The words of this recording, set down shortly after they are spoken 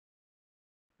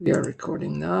We are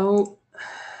recording now.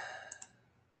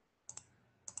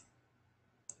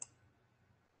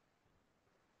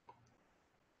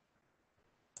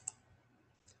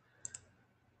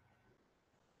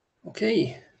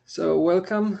 Okay, so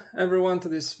welcome everyone to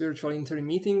this virtual interim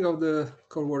meeting of the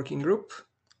core working group.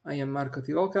 I am Marco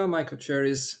Tiloca, my co-chair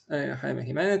is Jaime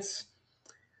Jimenez.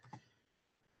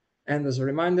 And as a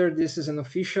reminder, this is an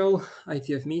official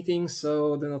IETF meeting,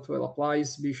 so the not well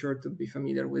applies. Be sure to be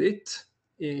familiar with it.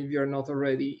 If you're not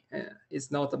already,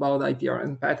 it's not about IPR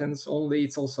and patents only,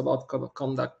 it's also about code of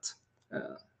conduct.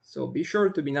 So be sure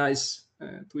to be nice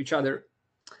to each other.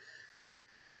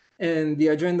 And the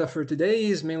agenda for today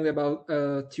is mainly about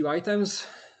two items.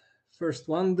 First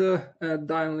one, the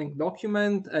dial-link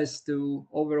document as to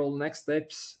overall next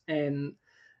steps and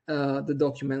the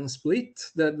document split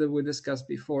that we discussed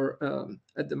before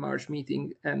at the March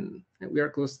meeting, and we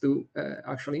are close to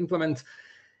actually implement.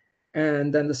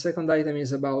 And then the second item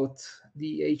is about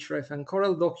the href and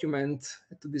Corel document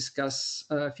to discuss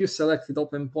a few selected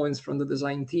open points from the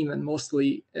design team and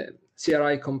mostly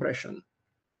CRI compression.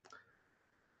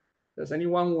 Does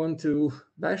anyone want to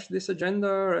bash this agenda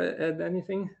or add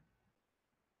anything?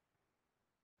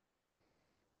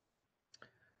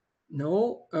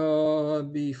 No.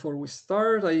 Before we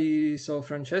start, I saw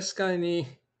Francesca. Any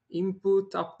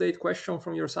input, update, question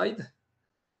from your side?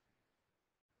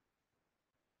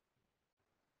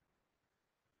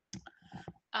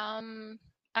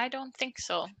 I don't think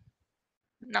so.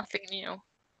 Nothing new.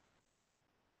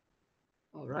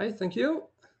 All right, thank you.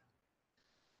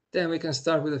 Then we can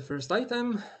start with the first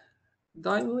item,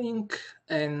 dial-link.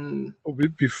 And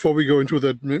before we go into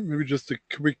that, maybe just a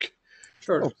quick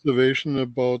observation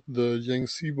about the Yang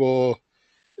Sibor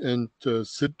and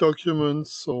SID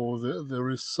documents. So there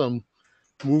is some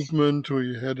movement.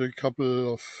 We had a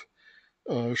couple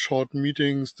of short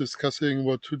meetings discussing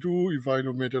what to do.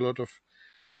 Ivailo made a lot of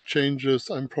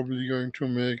changes. I'm probably going to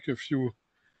make a few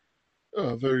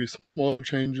very small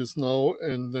changes now,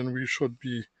 and then we should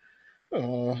be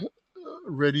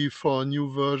ready for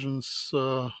new versions,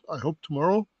 I hope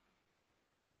tomorrow.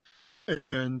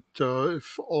 And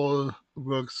if all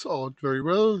works out very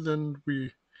well, then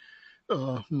we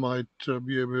might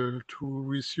be able to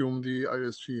resume the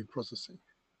ISG processing.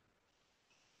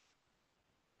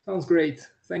 Sounds great.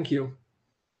 Thank you.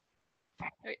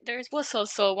 There was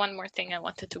also one more thing I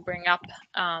wanted to bring up.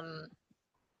 And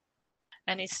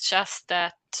it's just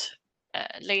that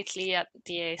lately at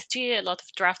the ASG, a lot of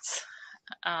drafts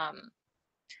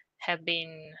have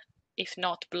been, if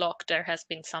not blocked, there has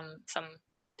been some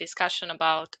discussion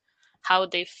about how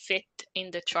they fit in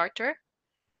the charter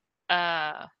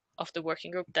of the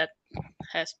working group that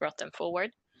has brought them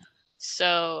forward.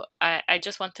 So I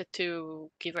just wanted to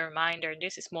give a reminder,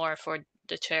 this is more for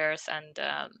the chairs and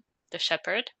the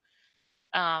shepherd.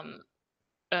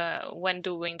 When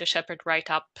doing the shepherd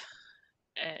write-up,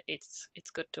 it's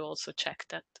good to also check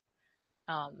that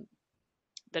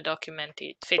the document,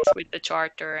 it fits with the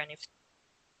charter, and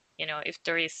if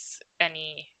there is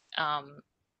any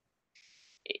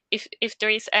if there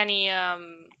is any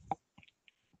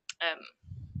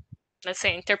let's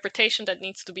say interpretation that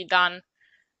needs to be done,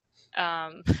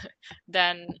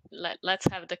 then let's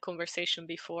have the conversation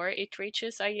before it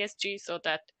reaches IESG so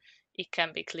that it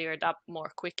can be cleared up more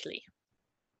quickly.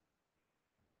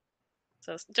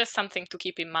 So it's just something to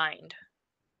keep in mind.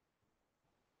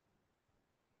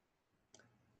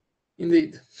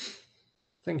 Indeed.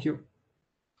 Thank you.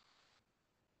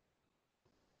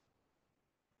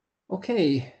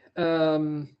 Okay,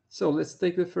 so let's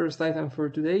take the first item for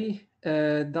today,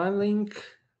 dial-link.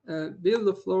 Bill,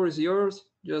 the floor is yours.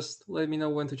 Just let me know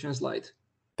when to change slide.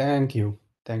 Thank you.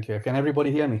 Thank you. Can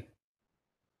everybody hear me?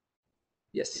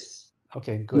 Yes.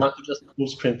 Okay, good. Marco, just full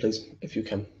screen, please, if you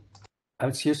can.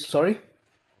 Excuse, sorry?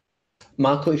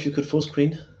 Marco, if you could full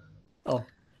screen. Oh.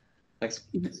 Thanks.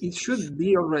 It should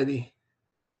be already.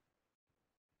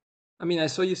 I mean, I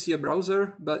saw you see a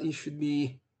browser, but it should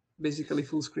be basically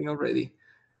full screen already.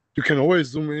 You can always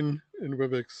zoom in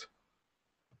WebEx.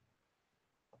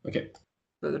 Okay.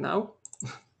 Better now?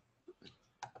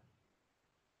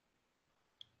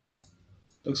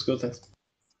 Looks good, thanks.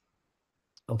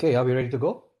 Okay, are we ready to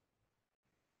go?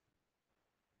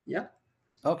 Yeah.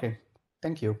 Okay,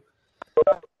 thank you.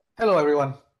 Hello,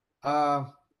 everyone.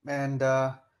 And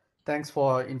thanks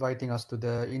for inviting us to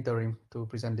the interim to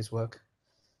present this work.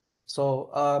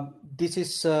 So this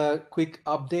is a quick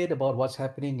update about what's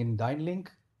happening in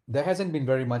dial-link. There hasn't been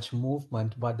very much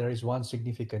movement, but there is one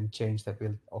significant change that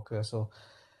will occur. So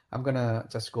I'm gonna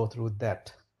just go through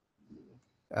that.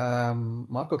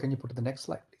 Marco, can you put the next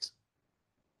slide, please?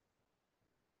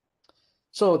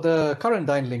 So the current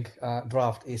DynLink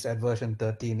draft is at version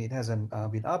 13. It hasn't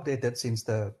been updated since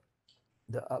the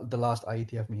last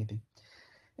IETF meeting,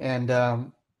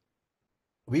 and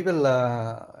we will,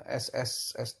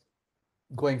 as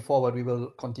going forward, we will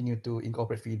continue to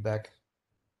incorporate feedback,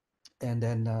 and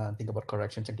then think about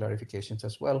corrections and clarifications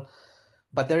as well.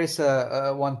 But there is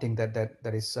one thing that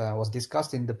was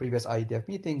discussed in the previous IETF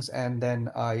meetings, and then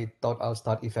I thought I'll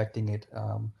start effecting it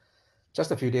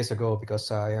just a few days ago,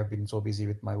 because I have been so busy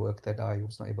with my work that I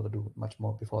was not able to do much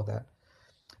more before that.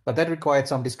 But that required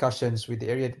some discussions with the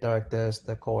area directors,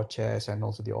 the core chairs, and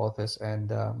also the authors,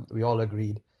 and we all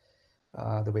agreed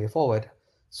the way forward.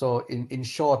 So in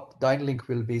short, DynLink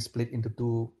will be split into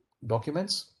two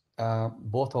documents.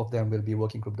 Both of them will be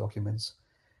working group documents.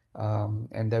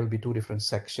 And there will be two different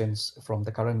sections from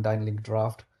the current DynLink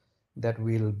draft that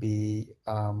will be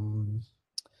kind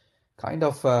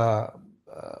of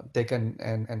taken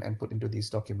and put into these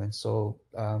documents. So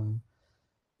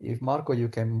if Marco, you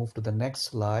can move to the next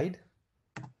slide.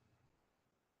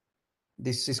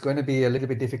 This is going to be a little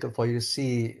bit difficult for you to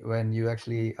see when you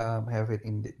actually have it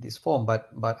in this form, but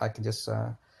I can just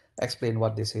explain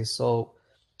what this is. So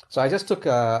I just took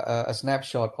a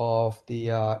snapshot of the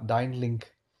DynLink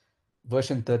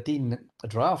version 13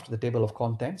 draft, the table of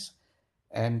contents,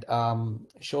 and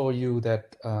show you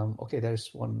that okay, there's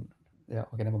one. Yeah,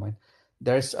 okay, never mind.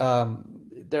 There's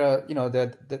there are, you know,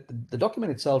 the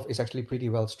document itself is actually pretty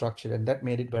well structured, and that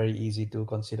made it very easy to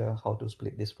consider how to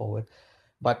split this forward.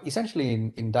 But essentially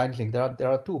in DynLink,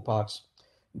 there are two parts.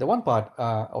 The one part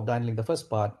of DynLink, the first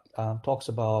part, talks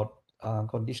about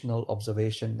conditional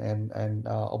observation and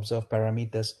observed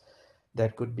parameters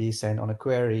that could be sent on a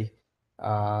query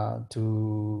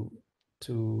to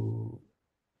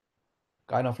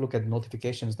kind of look at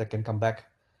notifications that can come back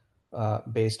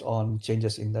based on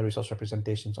changes in the resource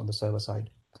representations on the server side.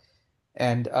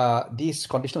 And these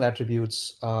conditional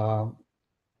attributes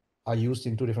are used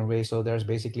in two different ways. So there's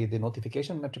basically the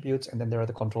notification attributes, and then there are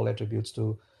the control attributes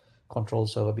to control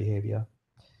server behavior.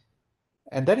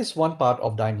 And that is one part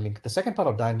of DynLink. The second part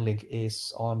of DynLink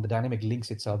is on the dynamic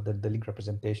links itself, the link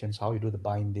representations, how you do the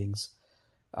bindings,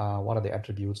 what are the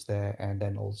attributes there, and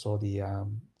then also the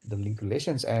link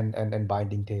relations and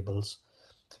binding tables.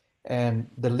 And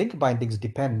the link bindings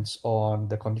depends on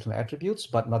the conditional attributes,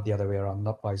 but not the other way around,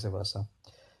 not vice versa.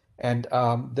 And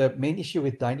the main issue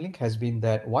with DynLink has been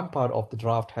that one part of the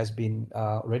draft has been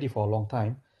ready for a long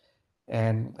time,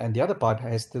 and the other part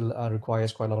has still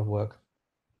requires quite a lot of work.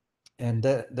 And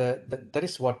that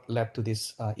is what led to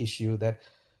this issue, that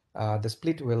the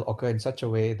split will occur in such a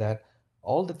way that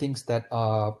all the things that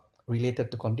are related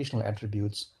to conditional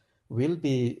attributes will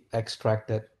be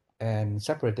extracted and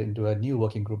separated into a new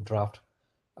working group draft,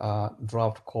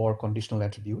 draft core conditional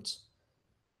attributes.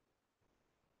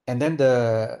 And then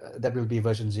that will be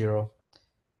version 0.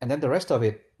 And then the rest of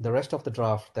it, the rest of the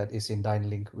draft that is in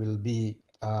DynLink will be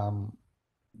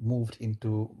moved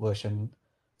into version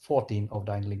 14 of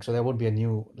DynLink. So there won't be a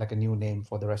new name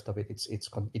for the rest of it.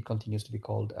 It continues to be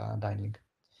called DynLink.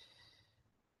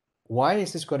 Why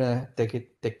is this going to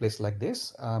take place like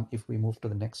this? If we move to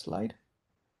the next slide.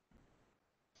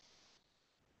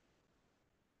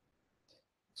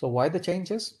 So why the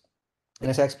changes? And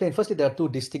as I explained, firstly, there are two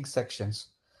distinct sections.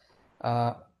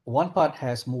 One part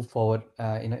has moved forward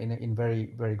in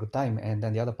very, very good time, and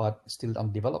then the other part is still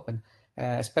on development.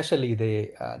 Especially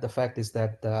the fact is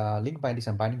that link bindings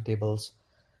and binding tables,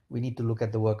 we need to look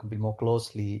at the work a bit more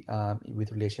closely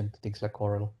with relation to things like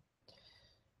Coral.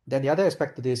 Then the other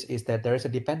aspect of this is that there is a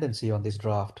dependency on this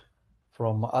draft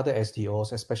from other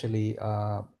SDOs, especially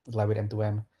Live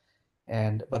M2M.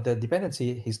 But the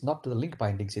dependency is not to the link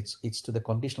bindings, it's to the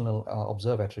conditional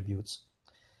observe attributes.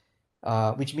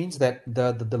 Which means that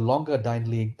the longer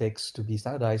DynLink takes to be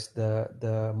standardized,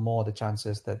 the more the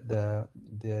chances that the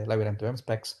Live M2M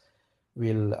specs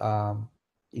will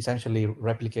essentially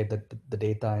replicate the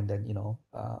data, and then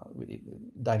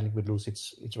DynLink would lose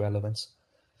its relevance.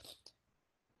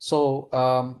 So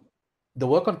the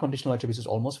work on conditional attributes is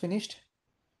almost finished,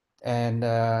 and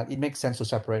it makes sense to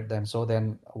separate them. So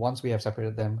then once we have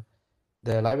separated them,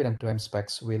 the Live M2M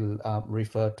specs will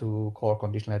refer to core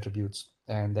conditional attributes.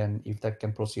 And then if that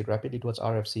can proceed rapidly towards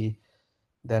RFC,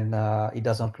 then it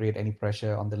does not create any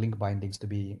pressure on the link bindings to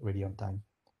be ready on time.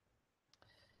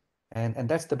 And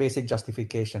that's the basic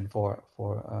justification for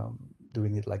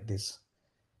doing it like this.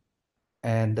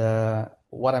 And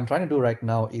what I'm trying to do right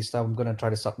now is I'm going to try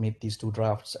to submit these two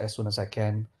drafts as soon as I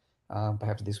can,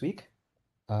 perhaps this week.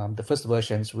 The first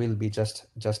versions will be just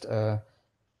a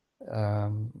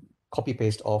copy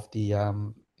paste of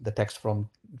the text from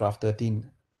draft 13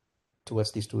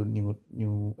 towards these two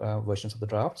new versions of the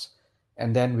drafts.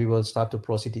 and then we will start to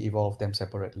proceed to evolve them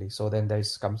separately. So then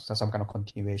there's some kind of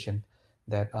continuation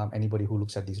that anybody who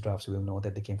looks at these drafts will know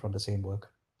that they came from the same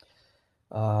work.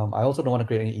 I also don't want to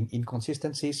create any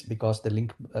inconsistencies because the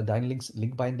link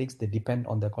bindings, they depend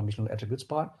on the conditional attributes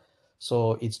part.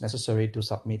 So it's necessary to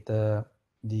submit the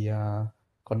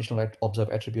conditional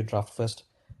observed attribute draft first,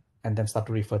 and then start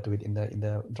to refer to it in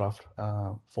the draft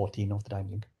 14 of the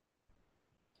dyne link.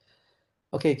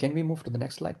 Okay, can we move to the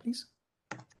next slide, please?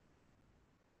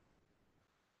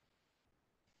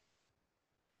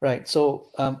 Right. So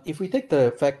if we take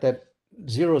the fact that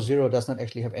 0.0 does not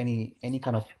actually have any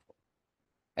kind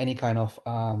of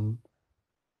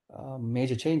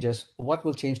major changes, what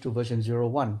will change to version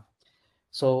 0.1?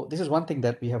 So this is one thing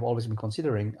that we have always been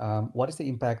considering. What is the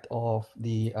impact of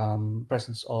the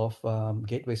presence of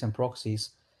gateways and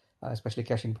proxies, especially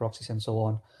caching proxies and so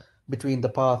on, between the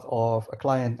path of a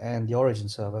client and the origin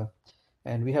server?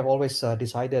 And we have always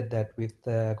decided that with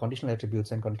conditional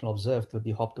attributes and conditional observed will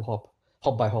be hop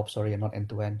by hop, sorry, and not end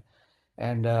to end.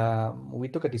 And we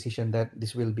took a decision that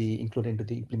this will be included into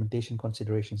the implementation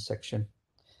considerations section.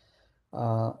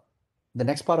 The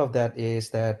next part of that is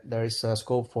that there is a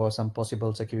scope for some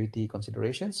possible security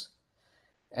considerations.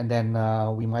 And then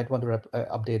we might want to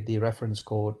update the reference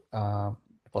code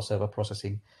for server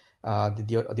processing.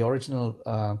 The original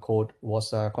code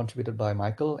was contributed by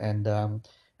Michael, and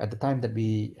at the time that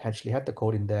we actually had the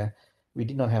code in there, we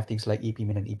did not have things like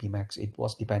EPMIN and EPMAX. It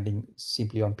was depending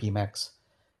simply on PMAX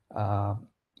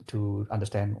to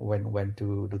understand when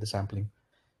to do the sampling.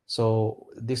 So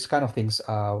these kind of things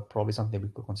are probably something we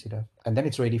could consider. And then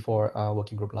it's ready for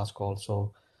working group last call.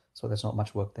 So there's not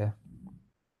much work there.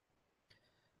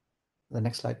 The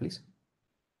next slide, please.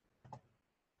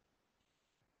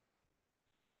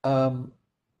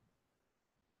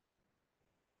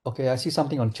 Okay, I see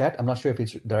something on chat. I'm not sure if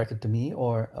it's directed to me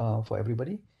or for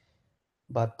everybody,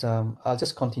 but I'll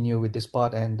just continue with this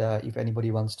part. And if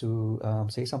anybody wants to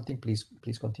say something, please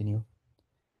continue.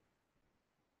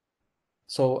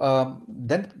 So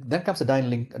then comes the dyne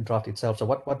link draft itself. So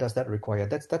what does that require?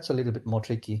 That's a little bit more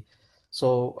tricky.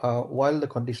 So while the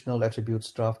conditional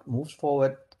attributes draft moves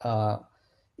forward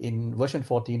in version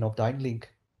 14 of dyne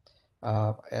link,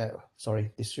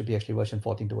 sorry, this should be actually version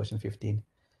 14 to version 15.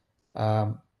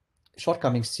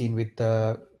 Shortcomings seen with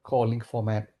the core link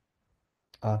format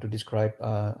to describe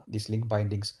these link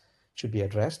bindings should be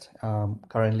addressed.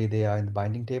 Currently, they are in the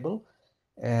binding table.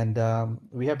 And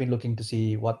we have been looking to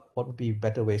see what would be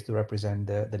better ways to represent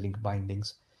the link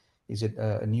bindings. Is it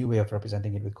a new way of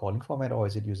representing it with core link format, or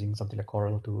is it using something like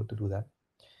Coral to do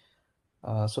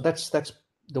that? So that's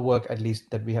the work, at least,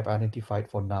 that we have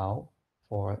identified for now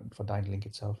for dyne link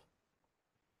itself.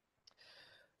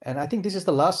 And I think this is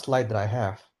the last slide that I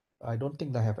have. I don't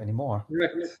think I have any more.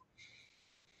 Correct.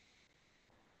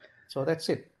 So that's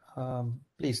it.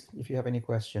 Please, if you have any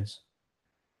questions.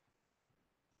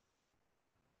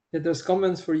 Yeah, there's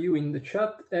comments for you in the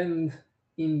chat and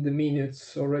in the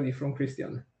minutes already from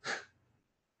Christian.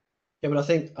 Yeah, but I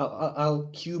think I'll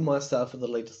cue myself at the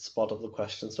latest spot of the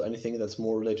question. So anything that's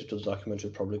more related to the document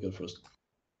should probably go first.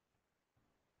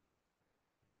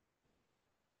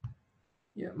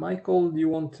 Yeah, Michael, do you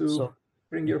want to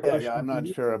bring your question? Yeah, I'm not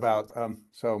sure about,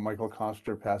 so Michael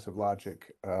Koster, Passive Logic,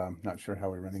 not sure how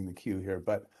we're running the queue here,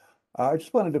 but I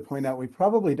just wanted to point out we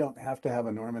probably don't have to have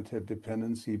a normative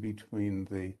dependency between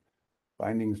the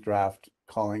bindings draft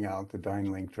calling out the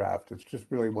dyne link draft. It's just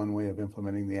really one way of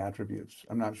implementing the attributes.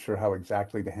 I'm not sure how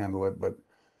exactly to handle it, but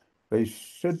they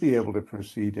should be able to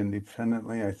proceed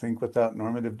independently, I think, without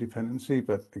normative dependency.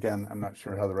 But again, I'm not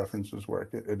sure how the references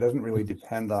work. It doesn't really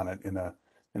depend on it in a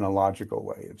logical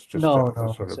way. It's just no,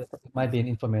 sort of, it might be an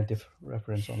informative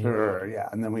reference only. Sure, yeah,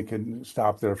 and then we could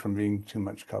stop there from being too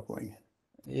much coupling.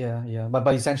 Yeah,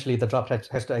 but essentially the draft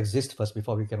has to exist first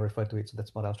before we can refer to it. So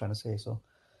that's what I was trying to say. So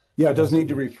yeah, it does need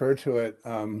to refer to it,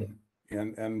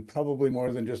 and probably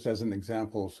more than just as an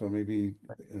example. So maybe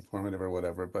informative or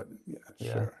whatever. But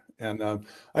yeah, sure. And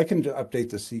I can update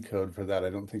the C code for that. I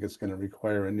don't think it's going to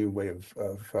require a new way of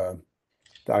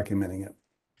documenting it.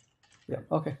 Yeah.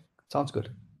 Okay. Sounds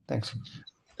good. Thanks.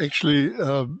 Actually,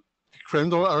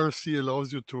 Grendel RFC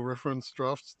allows you to reference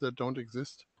drafts that don't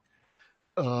exist,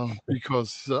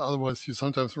 because otherwise you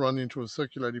sometimes run into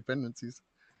circular dependencies.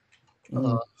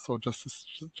 So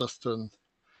just a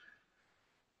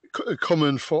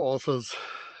comment for authors.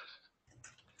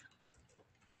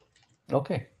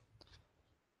 Okay.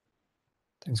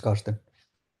 Thanks, Karsten.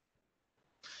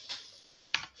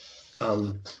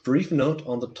 Brief note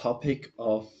on the topic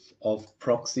of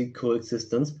proxy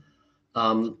coexistence.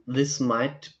 This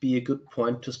might be a good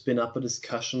point to spin up a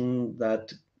discussion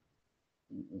that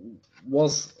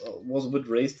was a bit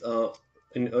raised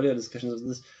in earlier discussions of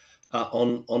this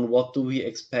on what do we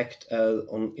expect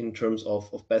in terms of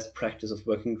best practice of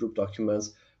working group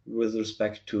documents with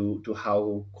respect to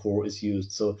how core is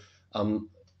used. So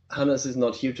Hannes is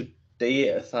not here today,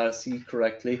 if I see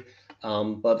correctly,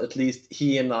 but at least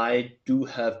he and I do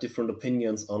have different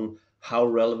opinions on how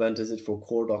relevant is it for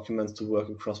core documents to work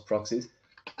across proxies,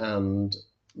 and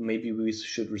maybe we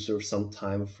should reserve some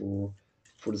time for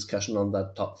discussion on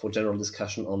that, for general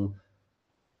discussion on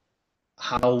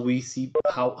how we see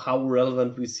how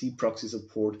relevant we see proxy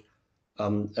support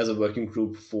as a working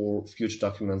group for future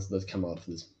documents that come out of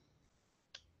this.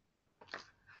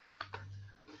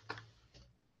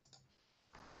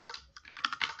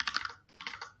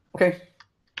 Okay.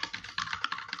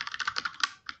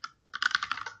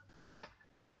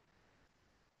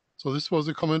 So this was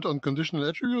a comment on conditional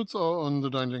attributes or on the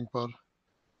dynlink part?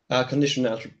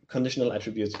 Conditional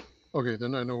attributes. Okay,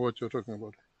 then I know what you're talking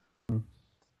about.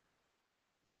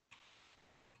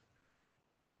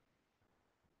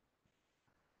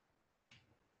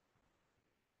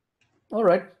 All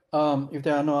right. If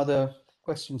there are no other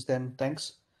questions, then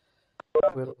thanks.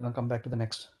 We'll come back to the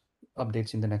next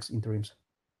updates in the next interims.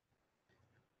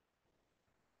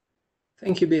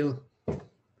 Thank you, Bill.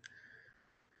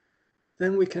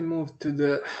 Then we can move to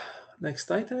the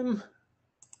next item,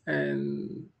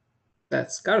 and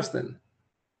that's Karsten.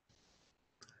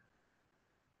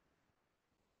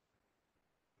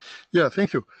 Yeah,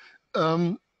 thank you.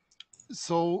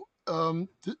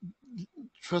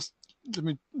 First, let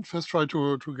me first try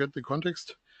to get the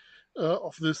context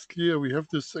of this clear. We have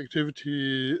this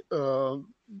activity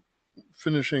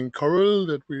finishing Coral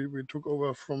that we took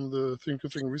over from the Think to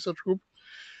Think research group.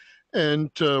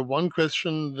 And one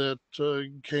question that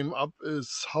came up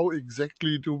is how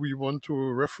exactly do we want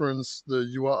to reference the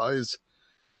URIs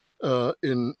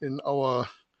in our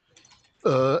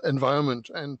environment?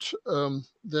 And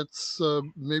that's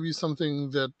maybe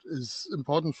something that is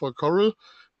important for Coral,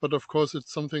 but of course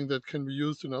it's something that can be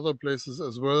used in other places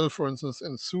as well. For instance,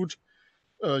 in Suite,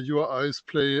 URIs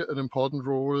play an important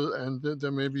role, and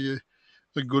there may be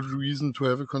a good reason to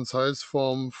have a concise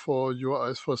form for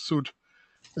URIs for Suite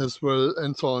as well,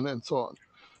 and so on and so on.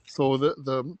 So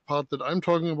the part that I'm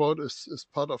talking about is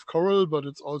part of Coral, but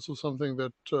it's also something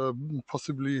that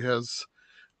possibly has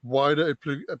wider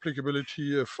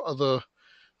applicability if other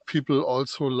people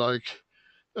also like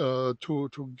to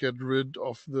get rid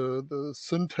of the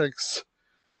syntax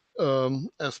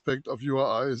aspect of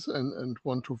URIs and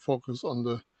want to focus on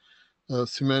the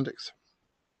semantics.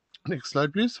 Next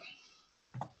slide, please.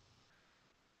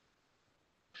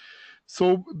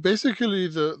 So basically,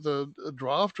 the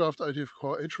draft IETF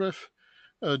core href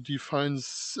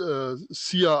defines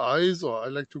CRIs, or I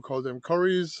like to call them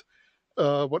curries,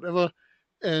 whatever,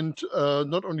 and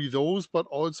not only those, but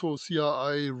also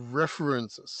CRI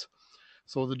references.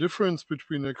 So the difference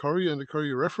between a curry and a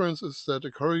curry reference is that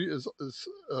a curry is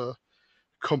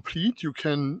complete. You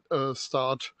can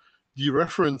start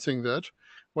dereferencing that,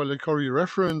 while a curry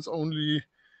reference only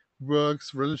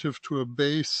works relative to a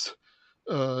base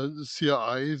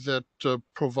CRI that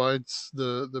provides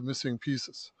the missing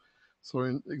pieces. So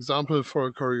an example for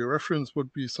a curry reference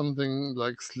would be something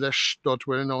like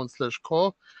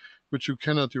 /.wellknown/core, which you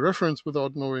cannot dereference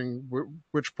without knowing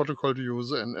which protocol to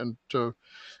use and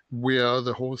where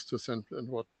the host is and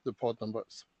what the port number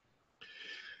is.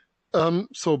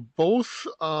 So both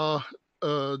are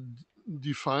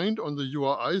defined on the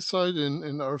URI side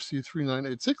in RFC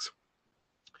 3986.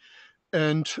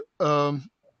 And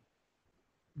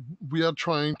we are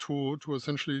trying to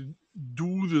essentially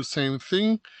do the same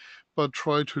thing, but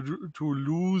try to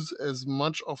lose as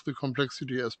much of the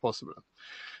complexity as possible.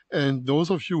 And those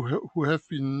of you who have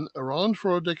been around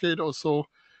for a decade or so,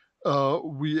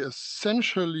 we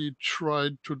essentially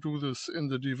tried to do this in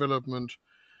the development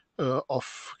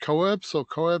of CoAP. So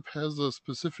CoAP has a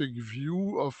specific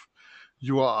view of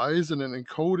URIs and an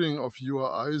encoding of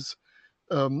URIs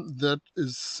that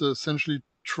is essentially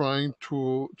trying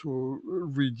to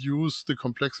reduce the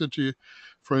complexity,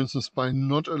 for instance, by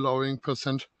not allowing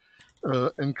percent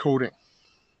encoding.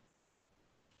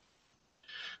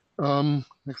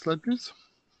 Next slide, please.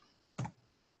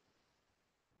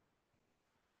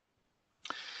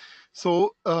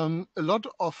 So a lot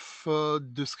of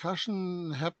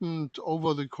discussion happened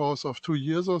over the course of 2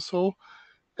 years or so.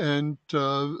 And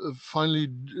finally,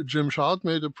 Jim Shard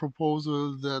made a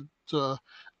proposal that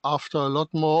after a lot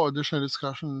more additional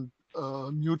discussion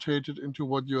mutated into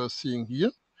what you are seeing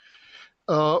here,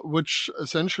 which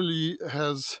essentially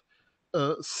has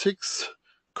 6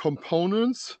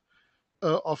 components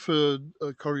of a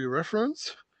curry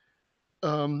reference.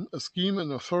 a scheme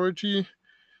and authority,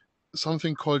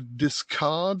 something called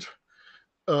discard,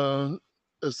 a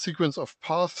sequence of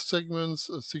path segments,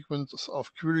 a sequence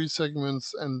of query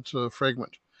segments, and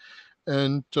fragment.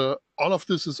 And all of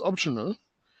this is optional.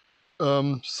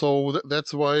 So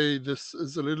that's why this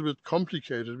is a little bit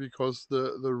complicated, because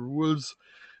the rules,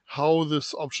 how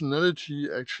this optionality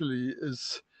actually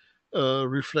is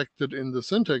reflected in the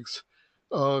syntax,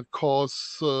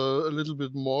 cause a little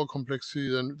bit more complexity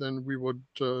than we would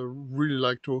really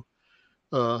like to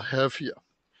have here.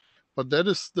 But that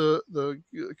is the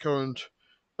current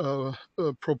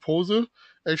proposal.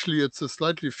 Actually, it's a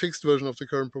slightly fixed version of the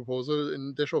current proposal.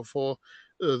 In -4,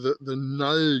 the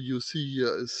null you see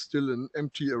here is still an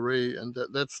empty array, and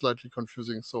that's slightly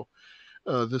confusing. So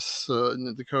this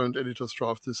in the current editor's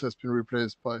draft, this has been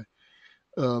replaced by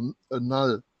a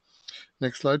null.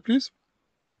 Next slide, please.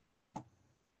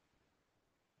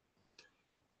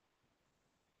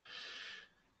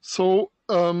 So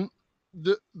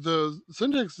the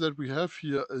syntax that we have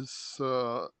here is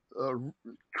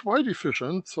quite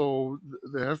efficient. So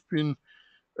there have been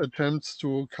attempts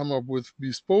to come up with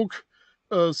bespoke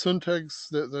syntax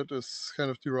that is kind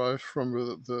of derived from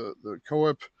the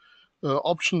CoAP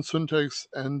option syntax,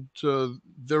 and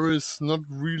there is not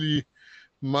really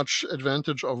much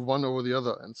advantage of one over the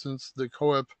other. And since the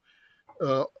CoAP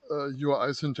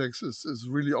URI syntax is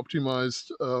really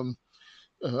optimized,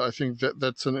 I think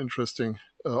that's an interesting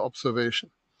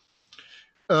observation.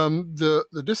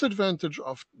 The disadvantage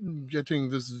of getting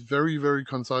this very, very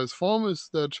concise form is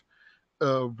that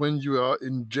when you are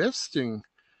ingesting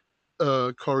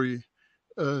Cori,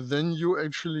 then you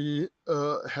actually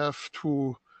have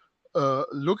to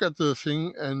look at the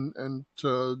thing and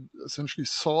essentially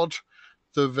sort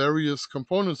the various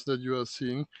components that you are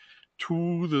seeing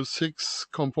to the 6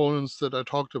 components that I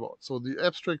talked about. So the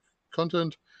abstract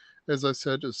content, as I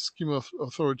said, is schema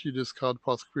authority, discard,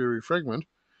 path, query, fragment.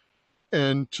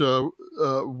 And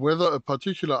whether a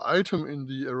particular item in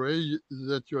the array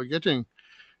that you are getting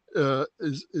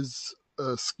is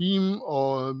a scheme,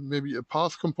 or maybe a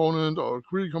path component, or a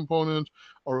query component,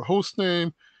 or a host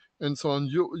name, and so on,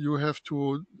 you have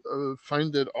to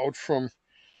find that out from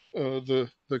the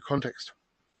context.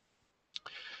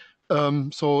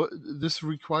 So this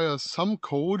requires some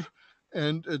code,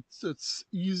 and it's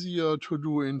easier to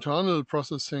do internal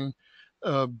processing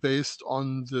based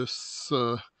on this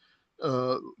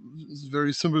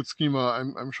very simple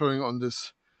schema I'm showing on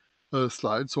this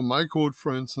slide. So my code,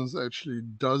 for instance, actually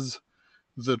does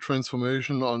the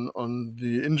transformation on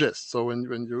the ingest. So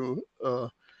when you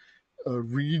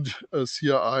read a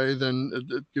CRI, then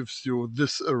it gives you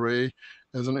this array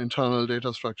as an internal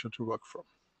data structure to work from.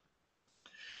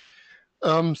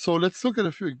 So let's look at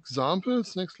a few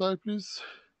examples. Next slide, please.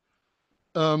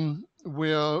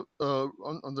 Where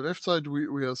on the left side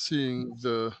we are seeing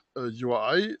the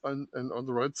URI, and on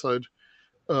the right side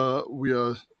we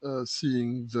are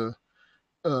seeing the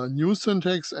new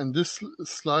syntax. And this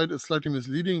slide is slightly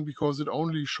misleading because it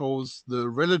only shows the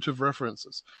relative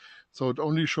references. So it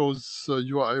only shows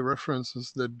URI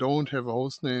references that don't have a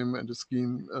host name and a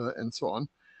scheme and so on.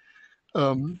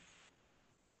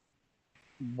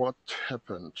 What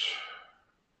happened?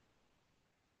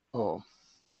 Oh.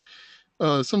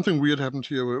 Something weird happened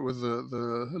here with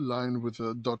the line with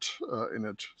a dot in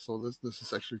it. So this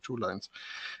is actually 2 lines.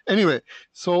 Anyway,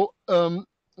 so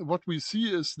what we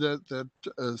see is that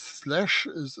a slash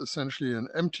is essentially an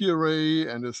empty array,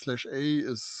 and a /a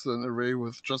is an array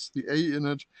with just the a in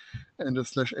it, and a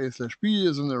 /a/b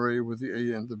is an array with the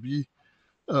a and the b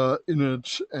in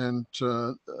it, and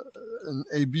an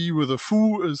ab with a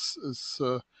foo is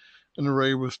an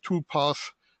array with 2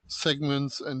 path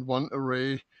segments and 1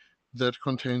 array that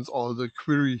contains all the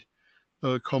query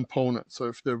components. So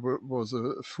if there was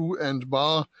a foo and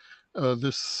bar,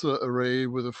 this array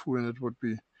with a foo in it would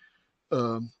be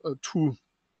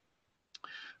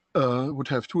would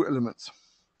have 2 elements.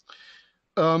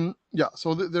 Yeah,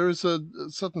 so there is a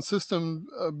certain system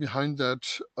behind that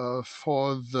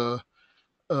for the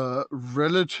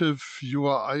relative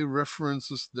URI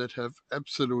references that have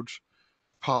absolute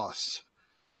paths.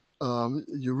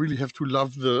 You really have to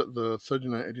love the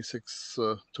 3986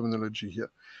 terminology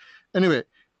here. Anyway,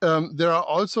 there are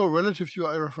also relative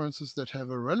URI references that have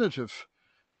a relative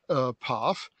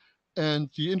path. And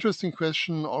the interesting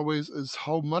question always is,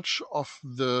 how much of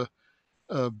the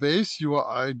base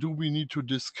URI do we need to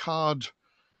discard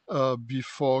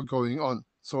before going on?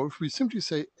 So if we simply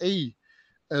say A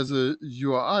as a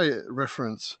URI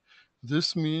reference,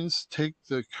 this means take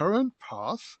the current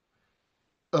path,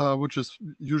 which is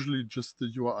usually just the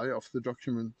URI of the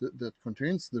document that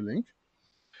contains the link,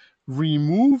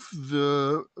 remove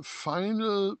the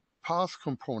final path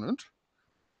component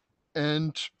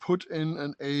and put in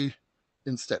an A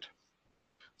instead.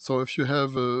 So if you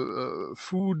have a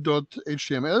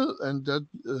foo.html and that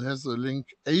has a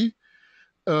link A,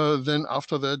 then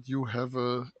after that you have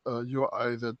a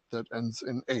UI that ends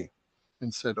in A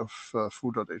instead of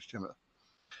foo.html.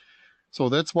 So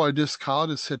that's why discard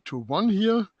is set to 1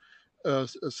 here. A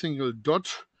single dot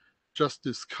just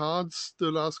discards the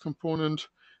last component.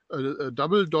 A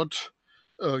double dot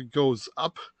goes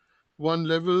up 1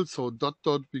 level, so dot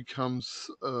dot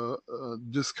becomes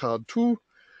discard 2.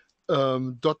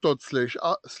 Dot dot slash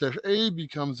A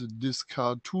becomes a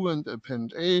discard 2 and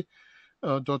append A.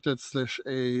 Dot dot slash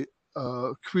A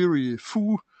query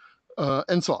foo,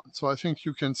 and so on. So I think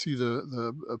you can see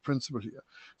the principle here.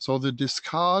 So the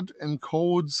discard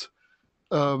encodes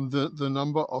the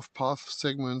number of path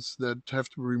segments that have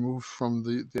to be removed from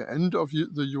the end of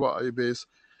the URI base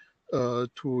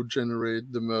to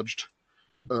generate the merged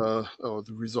or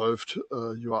the resolved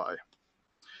URI.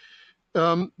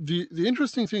 The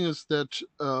interesting thing is that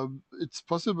it's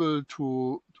possible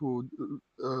to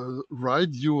write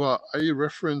URI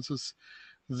references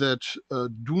that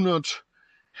do not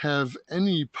have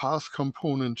any path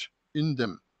component in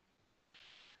them.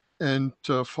 And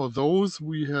for those,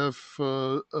 we have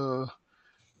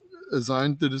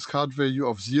assigned the discard value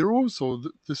of 0. So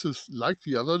this is like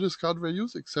the other discard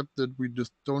values, except that we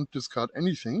just don't discard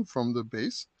anything from the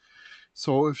base.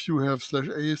 So if you have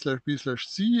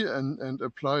 /A/B/C and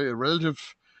apply a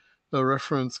relative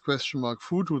reference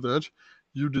 $foo to that,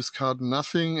 you discard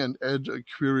nothing and add a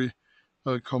query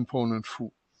component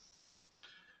foo.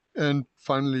 And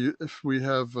finally, if we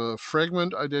have a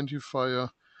fragment identifier,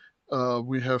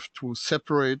 we have to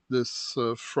separate this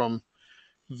from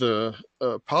the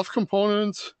path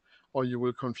components, or you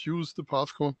will confuse the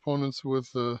path components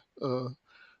with the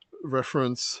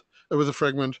reference with a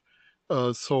fragment.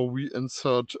 So we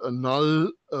insert a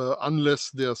null unless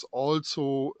there's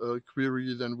also a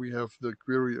query, then we have the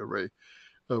query array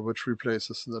which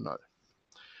replaces the null.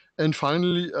 And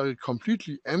finally, a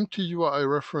completely empty URI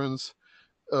reference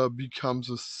becomes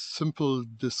a simple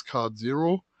discard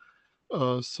 0.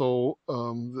 So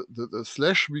the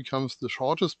slash becomes the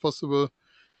shortest possible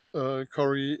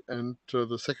query, and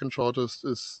the second shortest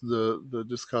is the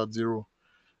discard 0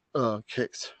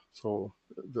 case. So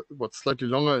what's slightly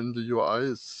longer in the UI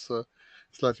is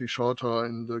slightly shorter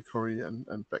in the query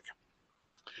and back.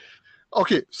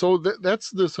 Okay, so that's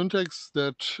the syntax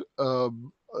that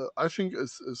I think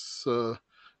is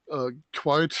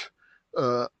quite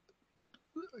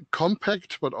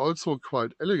compact, but also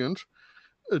quite elegant.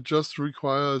 It just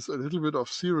requires a little bit of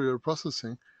serial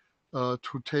processing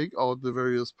to take out the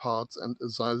various parts and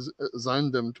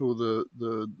assign them to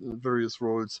the various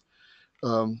roles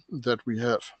that we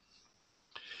have.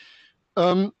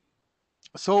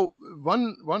 So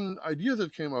one idea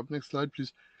that came up, next slide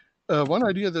please. One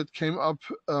idea that came up,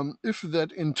 if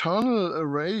that internal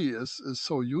array is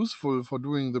so useful for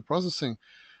doing the processing,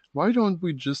 why don't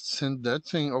we just send that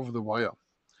thing over the wire?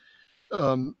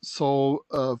 So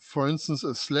for instance,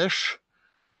 a slash,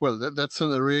 well, that's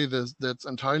an array that's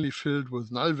entirely filled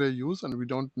with null values, and we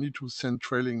don't need to send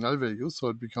trailing null values, so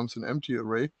it becomes an empty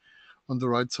array on the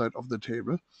right side of the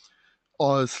table.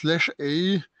 Or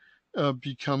 /A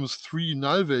becomes 3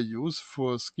 null values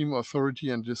for scheme authority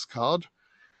and discard,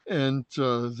 and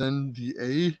then the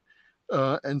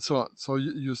A, and so on. So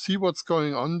you see what's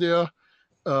going on there.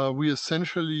 We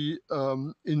essentially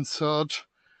insert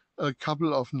a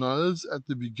couple of nulls at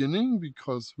the beginning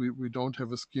because we don't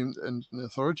have a scheme and an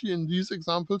authority in these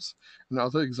examples. In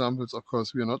other examples, of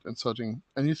course, we are not inserting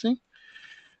anything.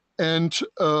 And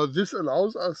this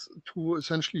allows us to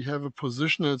essentially have a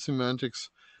positional semantics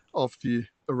of the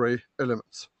array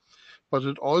elements. But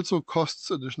it also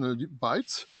costs additional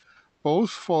bytes, both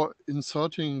for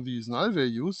inserting these null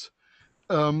values,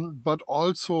 but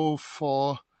also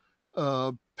for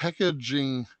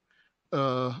packaging.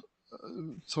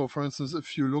 So for instance,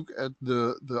 if you look at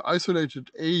the isolated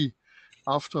A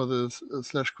after the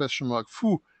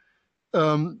 /?foo,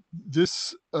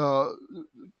 this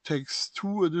takes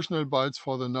 2 additional bytes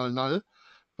for the null,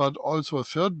 but also a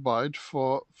third byte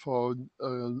for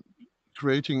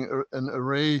creating an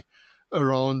array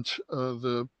around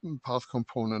the path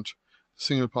component,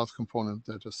 single path component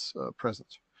that is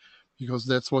present, because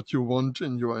that's what you want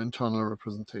in your internal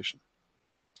representation.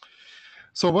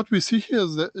 So what we see here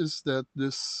is that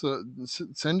this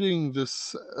sending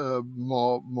this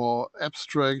more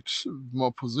abstract,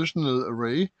 more positional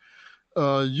array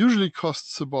usually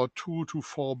costs about 2 to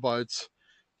 4 bytes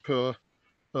per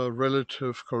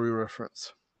relative query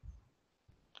reference.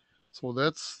 So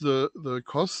that's the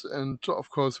cost, and of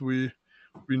course we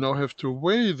now have to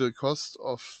weigh the cost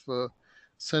of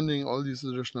sending all these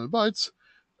additional bytes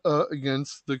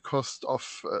against the cost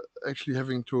of actually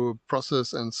having to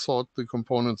process and sort the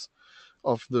components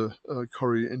of the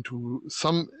query into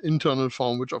some internal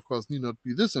form, which of course need not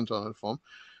be this internal form.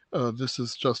 This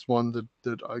is just one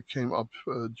that I came up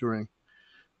during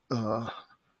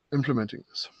implementing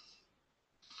this.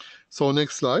 So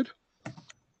next slide.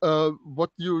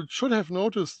 What you should have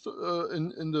noticed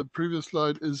in the previous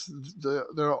slide is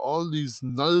there are all these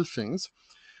null things.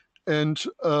 And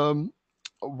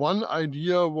one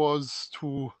idea was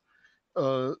to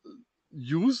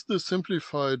use the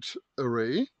simplified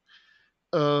array,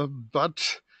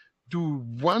 but do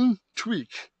one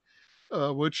tweak,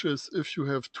 which is if you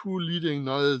have two leading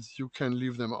nulls, you can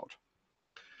leave them out.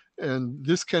 And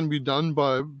this can be done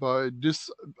by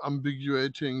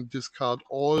disambiguating discard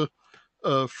all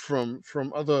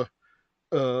from other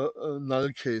null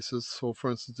cases. So for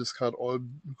instance, discard all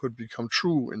could become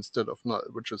true instead of null,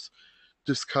 which is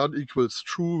discard equals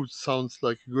true sounds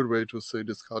like a good way to say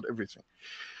discard everything.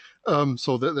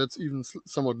 So that's even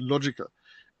somewhat logical.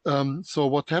 So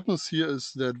what happens here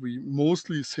is that we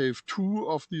mostly save 2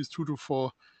 of these 2 to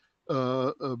 4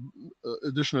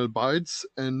 additional bytes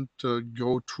and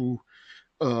go to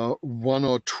 1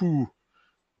 or 2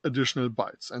 additional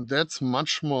bytes. And that's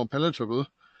much more palatable,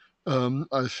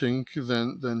 I think,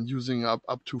 than using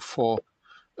up to 4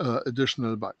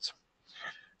 additional bytes.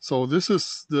 So this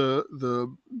is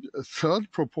the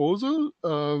third proposal,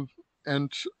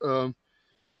 and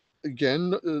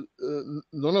again,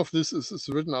 none of this is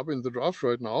written up in the draft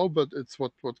right now, but it's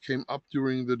what came up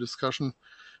during the discussion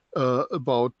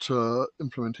about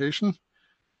implementation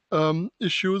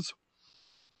issues.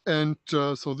 And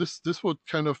so this would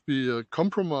kind of be a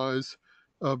compromise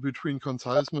between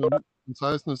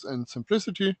conciseness and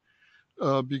simplicity,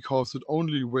 because it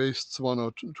only wastes 1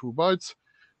 or 2 bytes.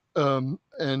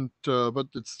 But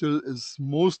it still is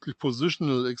mostly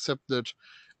positional, except that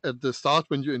at the start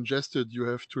when you ingest it, you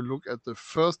have to look at the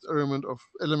first element of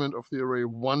the array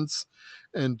once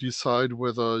and decide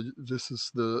whether this is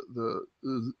the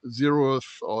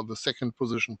 0th or the 2nd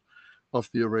position of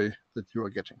the array that you are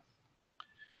getting.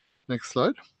 Next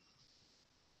slide.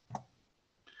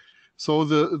 So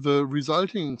the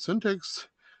resulting syntax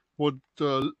would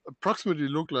approximately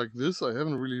look like this. I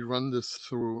haven't really run this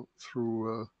through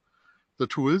the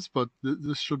tools, but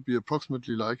this should be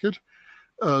approximately like it.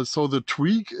 So the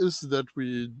tweak is that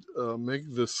we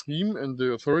make the scheme and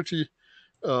the authority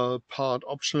part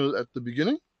optional at the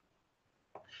beginning.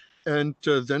 And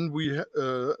then we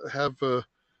have a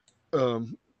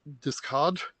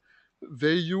discard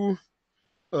value.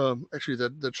 Actually,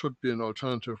 that should be an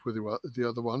alternative with the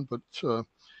other one. But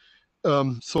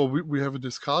so we have a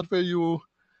discard value.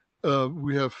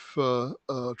 We have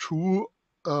true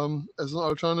as an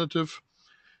alternative.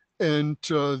 And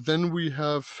then we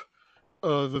have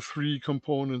the 3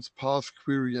 components, path,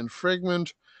 query, and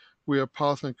fragment, where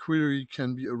path and query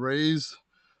can be arrays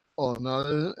or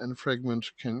null, and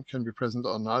fragment can be present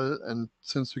or null. And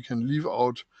since we can leave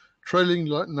out trailing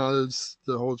nulls,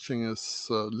 the whole thing is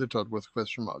littered with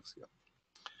question marks here.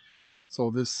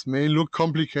 So this may look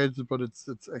complicated, but it's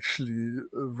actually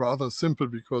rather simple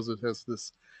because it has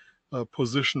this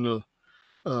positional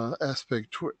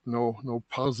aspect to it. No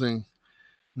parsing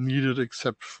needed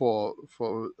except for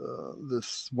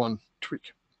this one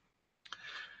tweak.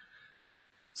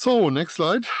 So next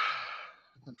slide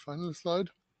and final slide.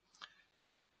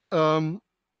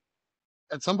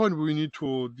 At some point we need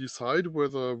to decide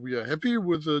whether we are happy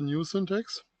with the new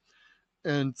syntax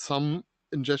and some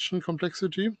ingestion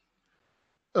complexity,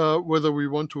 whether we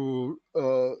want to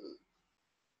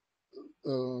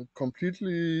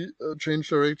completely change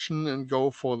direction and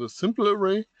go for the simple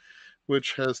array,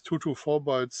 which has 2 to 4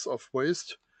 bytes of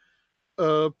waste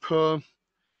per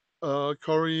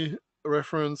query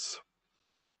reference,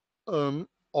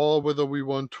 or whether we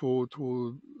want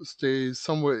to stay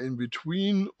somewhere in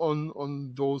between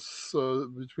on those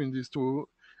between these 2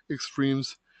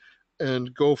 extremes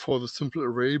and go for the simple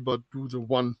array but do the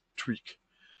one tweak,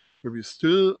 where we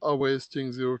still are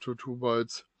wasting 0 to 2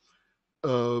 bytes,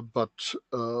 but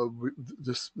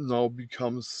this now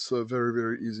becomes very,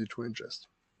 very easy to ingest.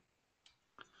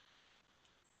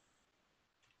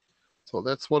 So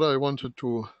that's what I wanted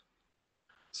to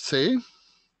say.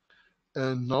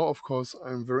 And now, of course,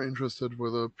 I'm very interested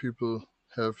whether people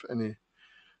have any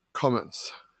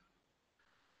comments.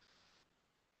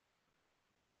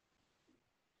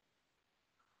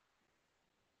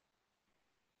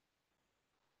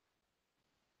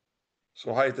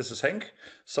 So hi, this is Henk.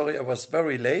 Sorry, I was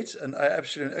very late, and I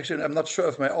actually I'm not sure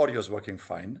if my audio is working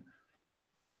fine.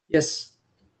 Yes.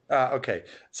 Okay.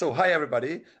 So hi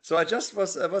everybody. So I just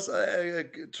was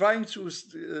trying to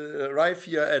arrive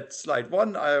here at slide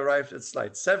 1. I arrived at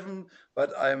slide 7,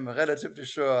 but I'm relatively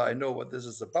sure I know what this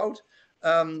is about.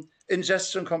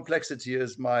 Ingestion complexity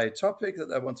is my topic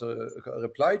that I want to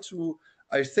reply to.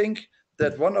 I think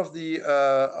that one of the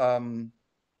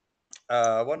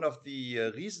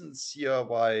reasons here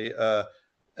why,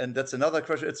 and that's another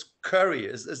question, it's curry.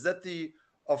 Is that the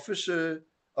official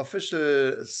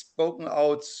spoken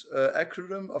out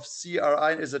acronym of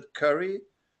CRI? Is it curry,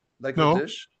 like No. the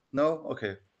dish? No.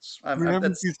 Okay. We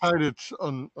haven't decided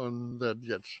on that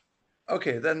yet.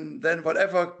 Okay, then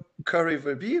whatever curry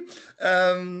will be,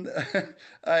 the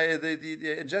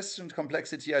ingestion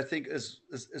complexity, I think, is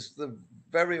the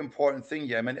very important thing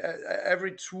here. I mean,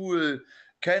 every tool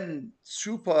can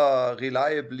super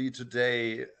reliably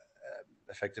today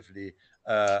effectively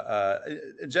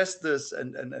ingest this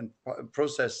and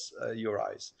process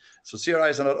URIs. So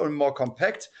CRIs are not only more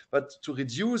compact, but to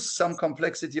reduce some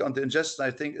complexity on the ingestion,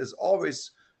 I think, is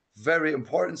always very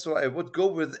important. So I would go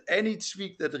with any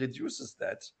tweak that reduces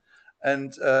that.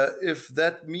 And if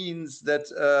that means that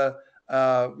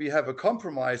we have a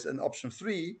compromise in option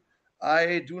 3,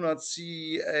 I do not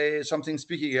see something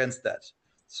speaking against that.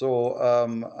 So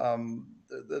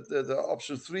the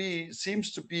option 3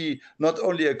 seems to be not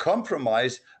only a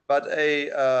compromise, but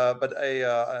a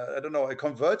I don't know, a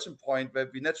convergent point where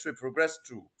we naturally progress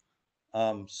to.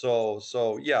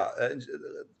 So yeah,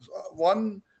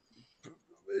 one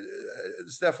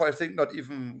is therefore, I think, not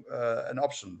even an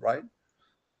option, right?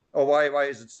 Or why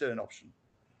is it still an option?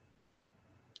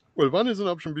 Well, 1 is an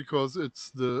option because it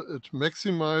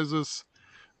maximizes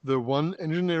the one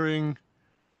engineering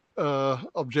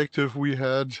objective we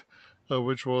had,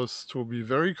 which was to be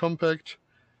very compact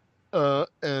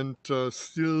and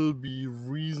still be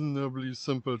reasonably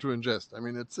simple to ingest. I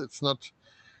mean, it's not.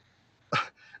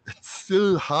 It's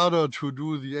still harder to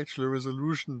do the actual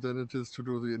resolution than it is to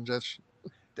do the ingestion.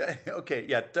 Okay,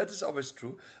 yeah, that is always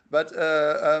true. But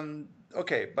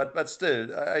okay, but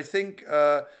still, I think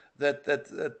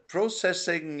that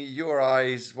processing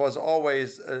URIs was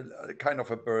always a kind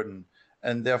of a burden,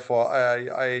 and therefore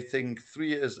I think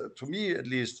 3 is, to me at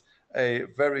least, a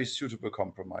very suitable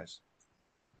compromise.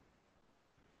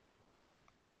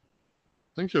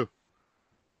 Thank you.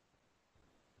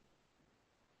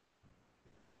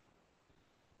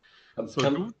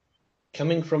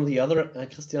 Coming from the other,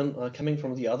 Christian, coming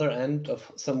from the other end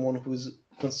of someone who's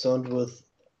concerned with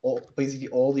basically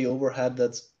all the overhead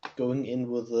that's going in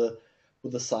with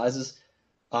the sizes,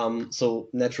 so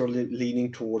naturally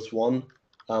leaning towards 1.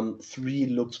 3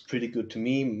 looks pretty good to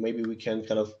me. Maybe we can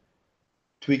kind of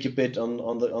tweak a bit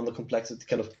on the complexity,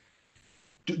 kind of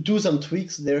do some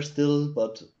tweaks there still,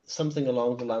 but something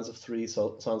along the lines of 3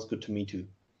 sounds good to me too.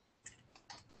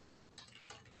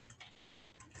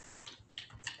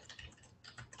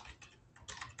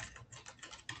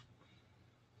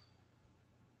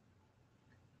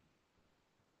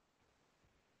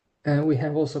 And we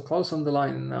have also Klaus on the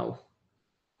line now.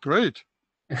 Great.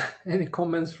 Any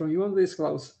comments from you on this,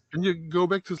 Klaus? Can you go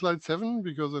back to slide 7?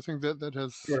 Because I think that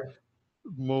has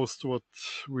most what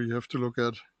we have to look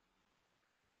at.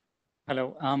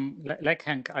 Hello. Like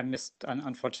Henk, I missed,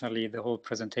 unfortunately, the whole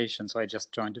presentation, so I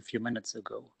just joined a few minutes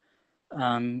ago.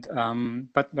 And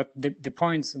but the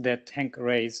points that Henk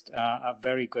raised are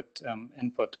very good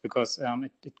input, because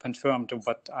it confirmed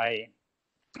what I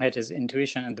had as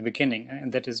intuition at the beginning, and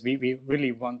that is we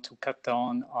really want to cut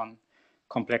down on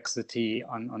complexity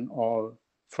on all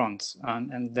fronts,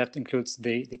 and that includes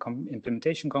the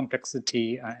implementation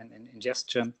complexity and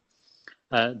ingestion,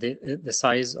 the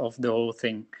size of the whole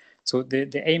thing. So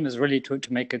the aim is really to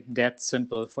make it that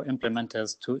simple for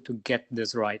implementers to get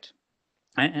this right,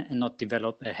 and not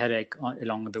develop a headache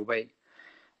along the way.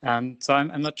 So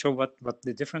I'm not sure what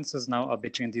the differences now are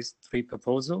between these 3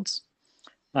 proposals.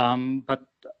 But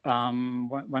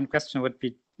one question would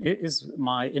be, is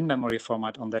my in-memory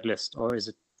format on that list, or is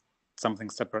it something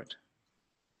separate?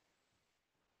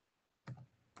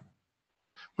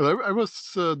 Well, I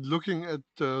was looking at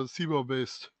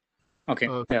CBOR-based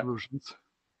solutions.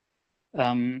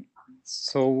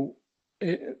 So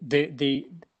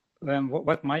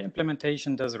what my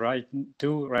implementation does right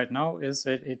now is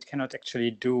that it cannot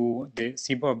actually do the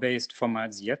CBOR-based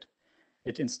formats yet.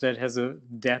 It instead has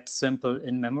that simple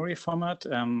in-memory format.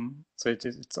 So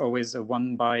it's always a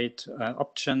 1-byte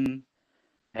option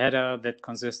header that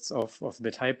consists of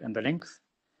the type and the length,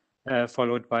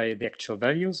 followed by the actual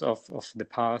values of the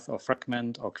path or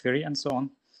fragment or query and so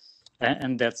on.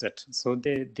 and that's it. So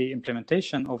the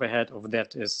implementation overhead of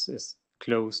that is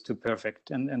close to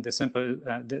perfect, and the simple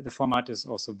the format is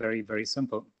also very, very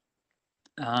simple.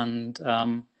 And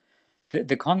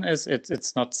the con is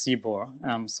it's not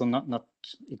CBOR, so not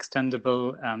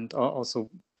extendable, and also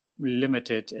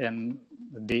limited in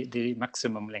the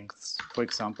maximum lengths, for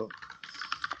example.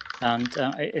 And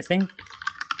I think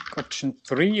option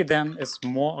 3 then is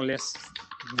more or less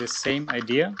the same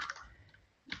idea,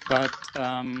 but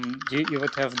you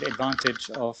would have the advantage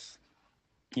of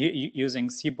using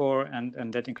CBOR,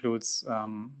 and that includes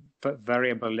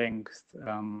variable length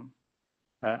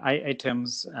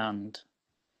items, and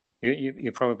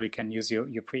you probably can use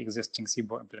your pre-existing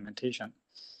CBOR implementation.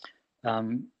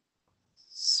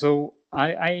 So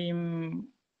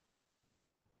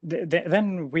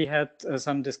then we had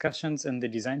some discussions in the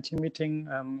design team meeting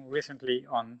recently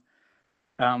on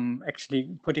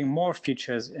actually putting more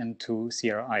features into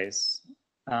CRIs,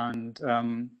 and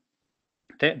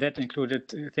that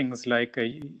included things like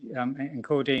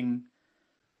encoding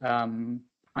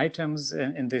items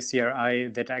in the CRI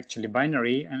that are actually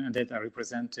binary and that are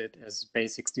represented as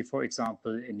base60, for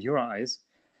example, in URIs.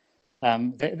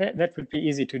 That would be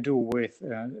easy to do with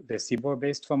the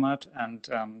CBOR-based format, and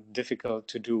difficult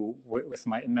to do with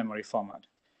my in-memory format.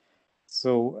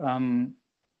 So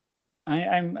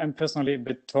I'm personally a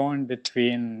bit torn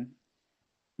between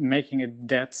making it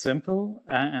that simple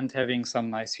and having some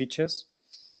nice features.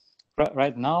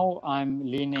 Right now, I'm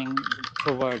leaning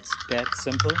towards that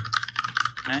simple,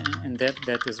 and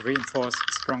that is reinforced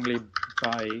strongly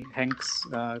by Hank's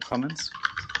comments.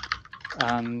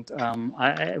 And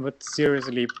I would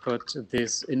seriously put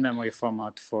this in-memory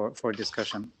format for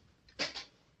discussion,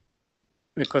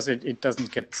 because it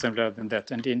doesn't get simpler than that.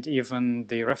 And even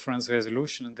the reference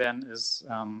resolution then is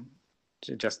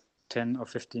just 10 or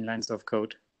 15 lines of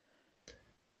code.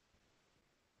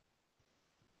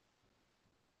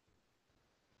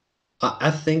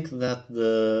 I think that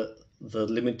the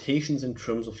limitations in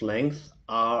terms of length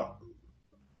are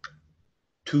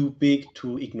too big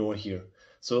to ignore here.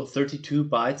 So 32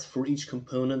 bytes for each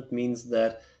component means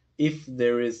that if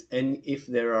there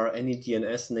are any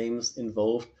DNS names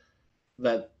involved,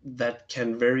 that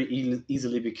can very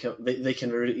easily become they can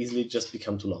very easily just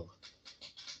become too long.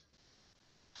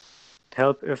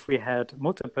 Help if we had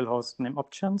multiple host name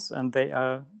options and they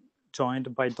are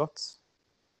joined by dots.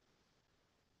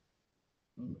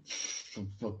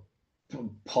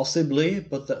 Possibly,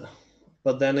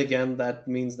 but then again, that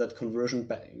means that conversion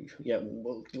back. Yeah,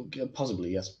 well,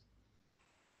 possibly, yes.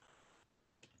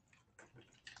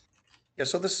 Yeah,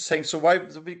 so this is saying, so why?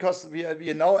 Because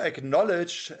we now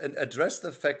acknowledge and address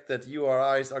the fact that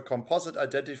URIs are composite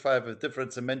identifier with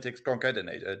different semantics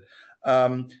concatenated.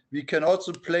 We can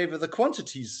also play with the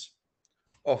quantities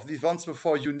of these once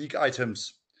before unique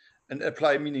items and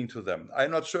apply meaning to them.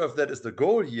 I'm not sure if that is the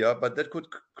goal here, but that could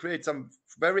create some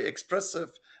very expressive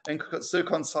and still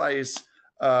concise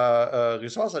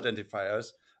resource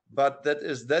identifiers, but that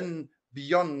is then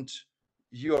beyond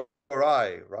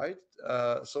URI, right?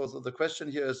 So the question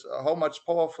here is, how much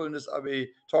powerfulness are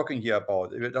we talking here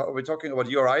about? Are we talking about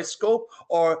URI scope,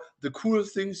 or the cool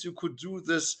things you could do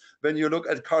this when you look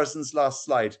at Carson's last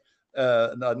slide,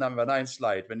 number 9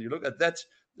 slide? When you look at that,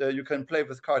 you can play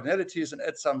with cardinalities and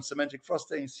add some semantic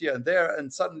frostings here and there,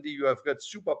 and suddenly you have got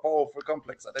super powerful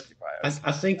complex identifiers.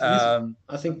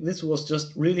 I think this was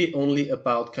just really only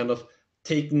about kind of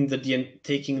taking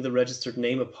the registered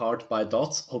name apart by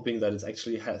dots, hoping that it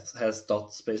actually has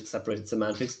dot space separated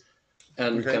semantics,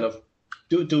 and kind of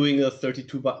doing a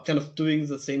 32 byte, kind of doing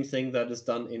the same thing that is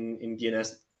done in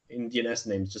DNS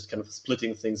names, just kind of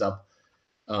splitting things up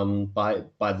by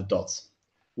the dots,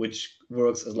 which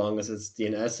works as long as it's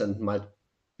DNS and might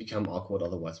become awkward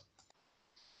otherwise.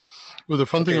 Well, the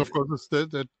fun thing, of course, is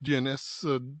that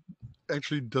DNS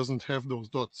actually doesn't have those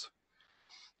dots.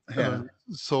 Yeah.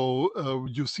 So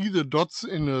you see the dots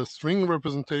in a string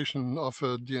representation of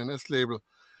a DNS label,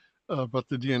 but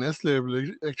the DNS label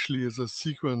actually is a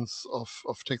sequence of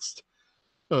text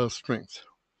strings.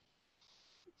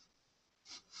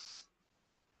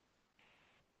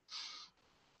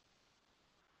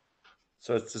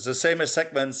 So it's the same as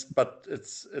segments, but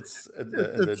it's in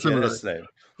the DNS name.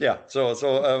 Yeah.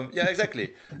 So yeah,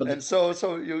 exactly. And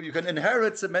so you can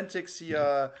inherit semantics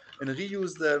here and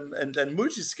reuse them and then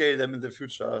multi-scale them in the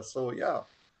future. So yeah,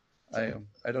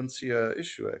 I don't see an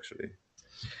issue actually.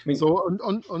 So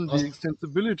on the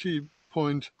extensibility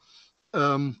point,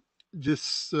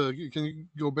 this you can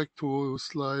go back to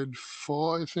slide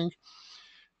 4, I think.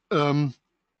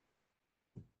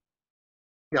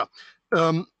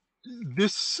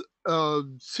 This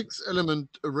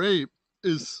 6-element array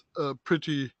is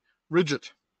pretty rigid.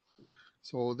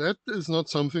 So that is not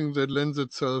something that lends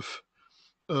itself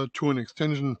to an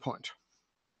extension point.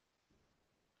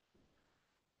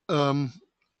 And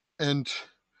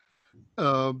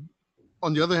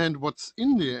on the other hand, what's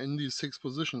in there in these 6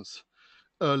 positions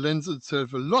lends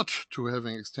itself a lot to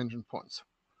having extension points.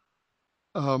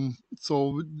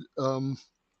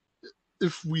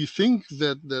 If we think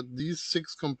that these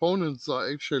 6 components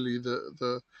are actually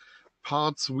the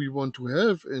parts we want to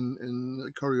have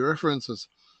in query references,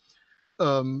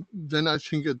 then I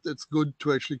think it's good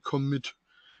to actually commit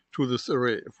to this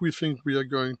array. If we think we are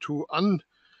going to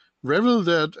unravel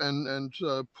that and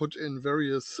put in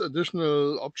various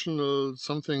additional optional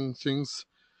things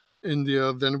in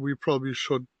there, then we probably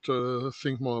should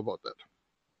think more about that.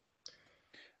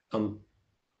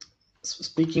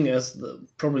 Speaking as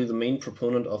probably the main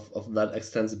proponent of that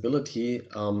extensibility,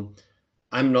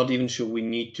 I'm not even sure we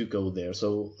need to go there.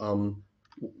 So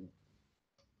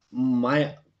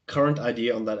my current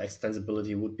idea on that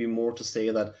extensibility would be more to say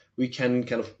that we can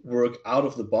kind of work out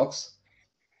of the box,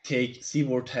 take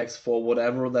CVOR tags for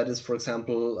whatever that is, for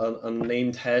example, a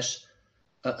named hash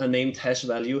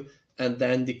value, and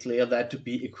then declare that to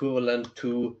be equivalent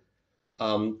to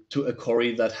a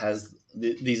query that has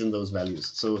these and those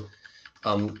values. So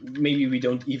maybe we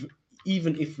don't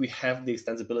even if we have the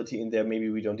extensibility in there, maybe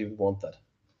we don't even want that.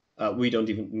 We don't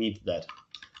even need that,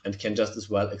 and can just as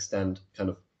well extend kind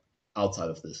of outside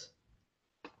of this.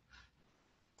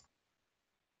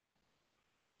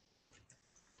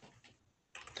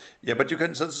 Yeah, but you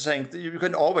can, so saying you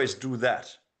can always do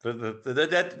that.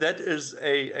 That is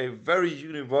a very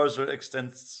universal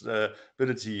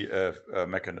extensibility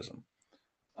mechanism.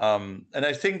 And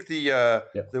I think the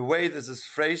way this is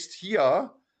phrased here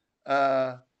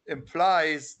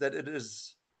implies that it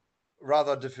is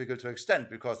rather difficult to extend,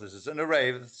 because this is an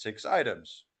array with 6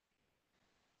 items.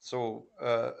 So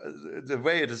the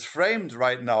way it is framed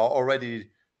right now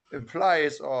already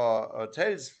implies or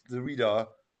tells the reader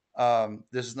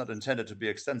this is not intended to be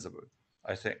extensible,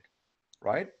 I think,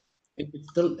 right? It's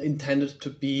still intended to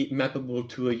be mappable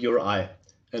to a URI,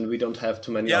 and we don't have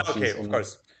too many options. Okay, of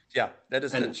course. Yeah, that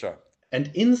is it, sure.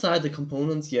 And inside the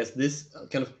components, yes, this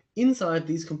kind of inside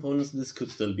these components, this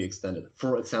could still be extended.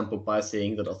 For example, by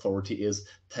saying that authority is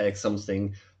tag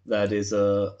something that is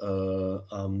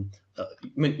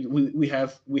we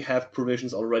have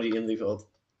provisions already in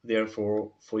there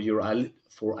for URI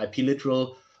for IP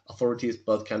literal authorities,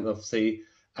 but kind of say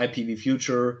IPv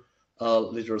future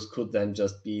literals could then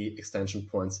just be extension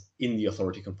points in the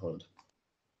authority component.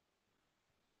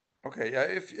 Okay, yeah.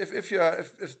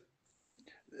 If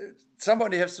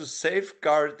somebody has to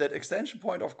safeguard that extension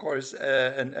point, of course,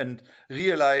 and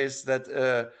realize that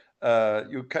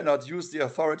you cannot use the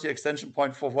authority extension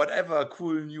point for whatever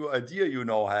cool new idea you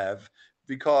now have,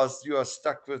 because you are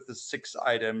stuck with the 6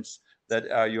 items that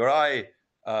are URI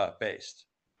based.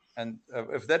 And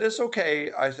if that is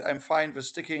okay, I'm fine with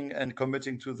sticking and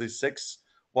committing to the 6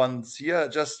 ones here.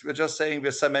 We're just saying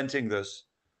we're cementing this,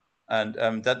 and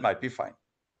that might be fine.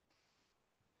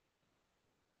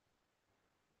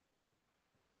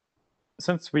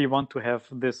 Since we want to have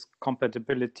this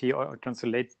compatibility or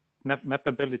translate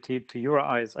mappability to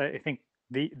URIs, I think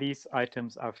these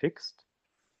items are fixed.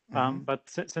 But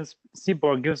since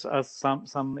CBOR gives us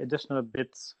some additional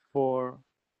bits for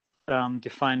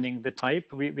defining the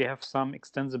type, we have some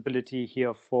extensibility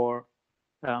here for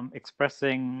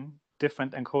expressing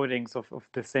different encodings of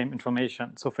the same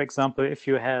information. So for example, if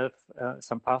you have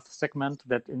some path segment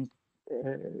that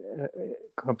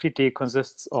completely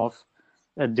consists of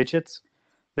digits,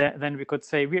 then we could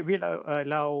say we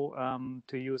allow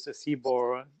to use a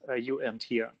CBOR uint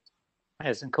here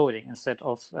as encoding instead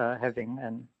of having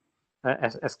an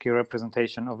ASCII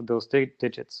representation of those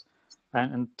digits.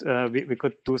 And we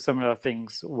could do similar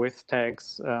things with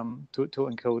tags to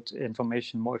encode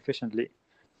information more efficiently.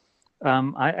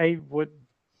 I would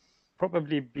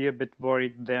probably be a bit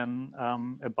worried then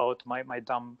about my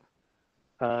dump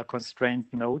constraint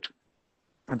node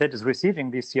that is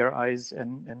receiving these CRIs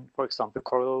in, for example,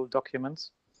 Corel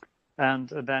documents. And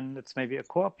then it's maybe a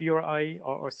co-op URI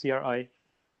or CRI.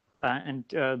 And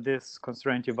this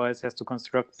constraint device has to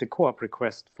construct the co-op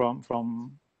request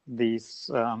from these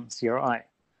CRI.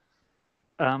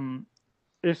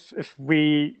 If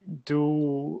we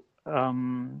do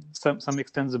some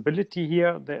extensibility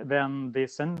here, then the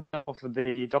sender of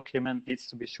the document needs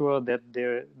to be sure that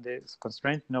this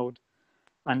constraint node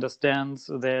understands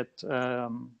that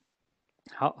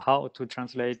how to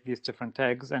translate these different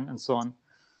tags and so on.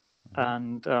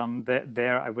 And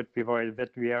there I would be worried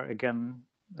that we are again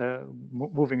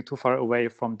moving too far away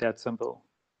from that symbol.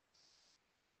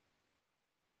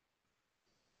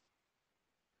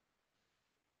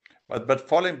 But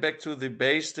falling back to the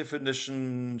base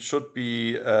definition should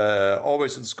be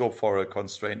always in scope for a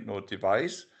constraint node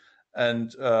device.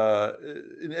 And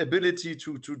an ability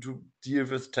to deal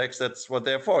with text, that's what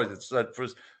they're for. It's that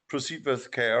proceed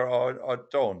with care or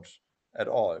don't at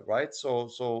all, right? So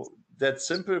that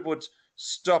simple would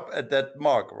stop at that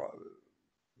mark.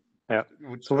 Yeah.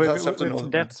 So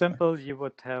with that simple, you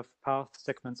would have path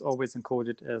segments always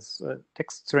encoded as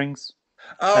text strings.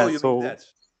 Oh, you mean that?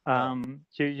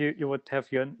 You would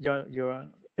have your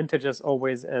integers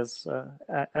always as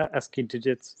ASCII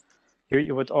digits.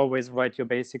 You would always write your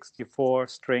base 64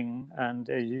 string, and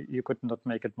you could not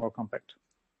make it more compact.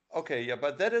 Okay, yeah,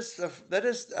 but that is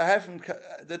I haven't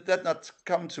that not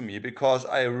come to me, because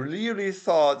I really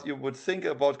thought you would think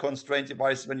about constraint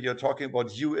devices when you're talking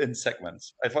about UN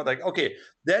segments. I thought like, okay,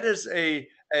 that is a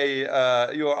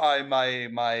URI, my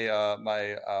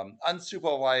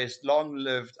unsupervised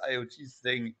long-lived IoT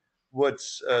thing would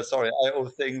IO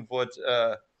thing would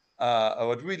I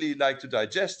would really like to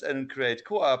digest and create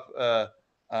co-op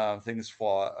things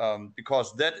for,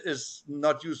 because that is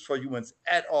not used for humans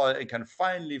at all and can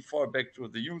finally fall back to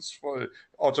the useful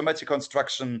automatic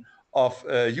construction of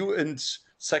uint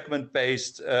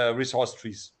segment-based resource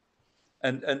trees.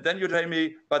 And then you tell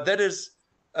me, but that is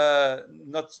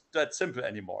not that simple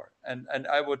anymore. And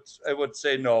I would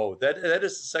say no, that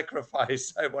is a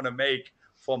sacrifice I want to make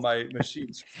for my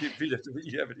machines to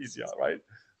have it easier, right?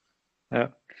 Yeah.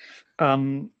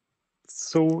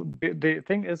 So the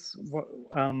thing is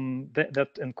that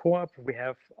in co-op we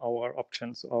have our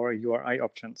options, our URI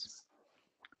options.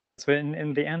 So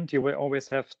in the end, you will always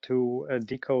have to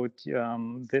decode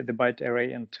the byte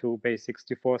array into base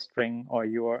 64 string or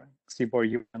your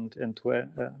CBOR uint into a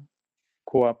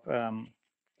co-op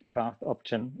path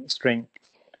option string.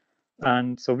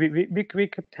 And so we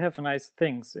could have nice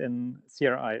things in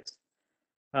CRIs.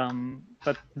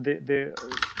 But the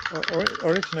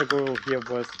original goal here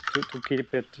was to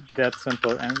keep it that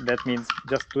simple, and that means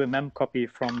just do a mem copy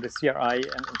from the CRI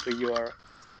and into your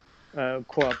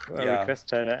co-op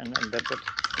request header, and that's it.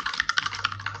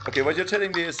 Okay, what you're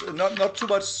telling me is not too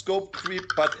much scope creep,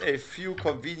 but a few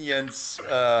convenience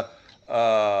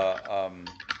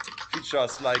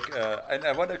features like, and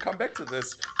I want to come back to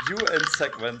this, UN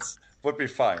segments would be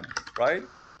fine, right?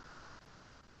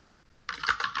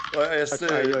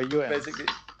 Basically.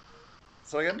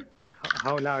 So again?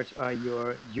 How large are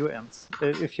your UMs?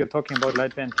 If you're talking about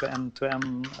lightweight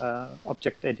to-M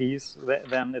object IDs,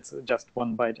 then it's just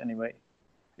 1 byte anyway.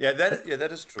 Yeah,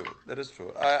 that is true. That is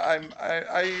true. I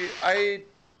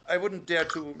wouldn't dare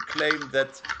to claim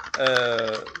that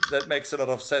that makes a lot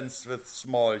of sense with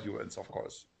small UNs. Of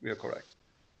course, we are correct.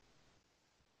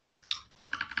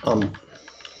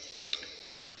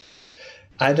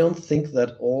 I don't think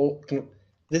that all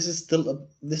this is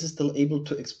still able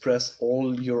to express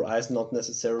all URIs, not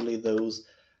necessarily those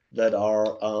that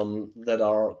are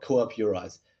co-op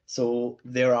URIs. So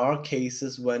there are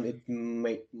cases when it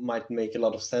might make a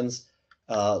lot of sense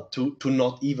to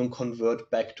not even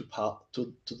convert back to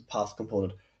the path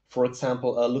component. For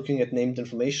example, looking at named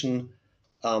information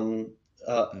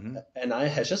NI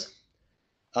hashes.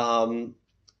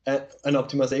 An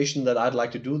optimization that I'd like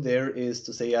to do there is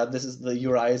to say, yeah, this is the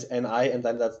URI is NI, and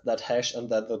then that's that hash, and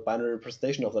that the binary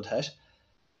representation of that hash.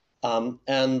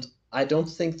 And I don't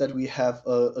think that we have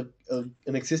an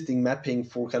existing mapping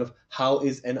for kind of how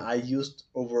is NI used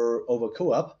over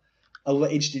co-op. Over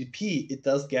HTTP, it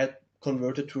does get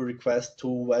converted to a request to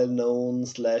well-known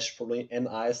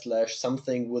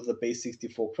 /NI/something with a base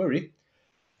 64 query.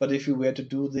 But if you were to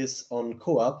do this on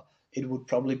co-op, it would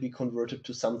probably be converted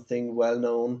to something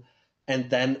well-known, and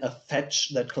then a fetch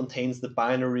that contains the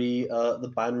binary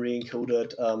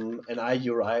encoded NI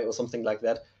URI or something like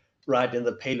that right in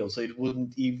the payload. So it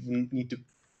wouldn't even need to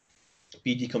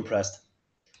be decompressed.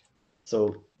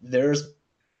 So there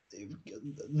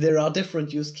are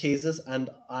different use cases, and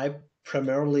I'm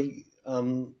primarily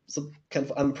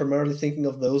thinking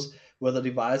of those where the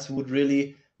device would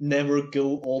really never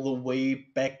go all the way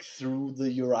back through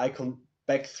the URI,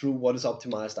 back through what is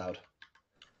optimized out.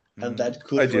 And that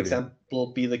could, for example,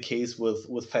 be the case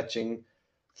with fetching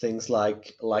things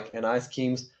like NI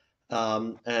schemes,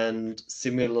 and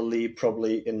similarly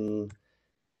probably in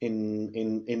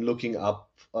looking up.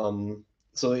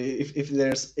 So if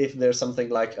there's something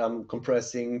like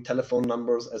compressing telephone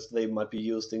numbers as they might be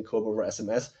used in COBE over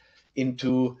SMS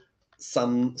into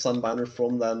some binary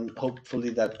form, then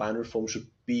hopefully that binary form should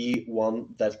be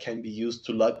one that can be used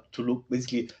to look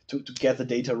basically to get the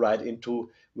data right into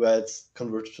where it's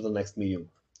converted to the next medium,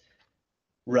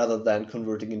 rather than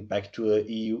converting it back to a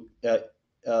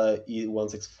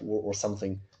E164 or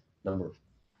something number.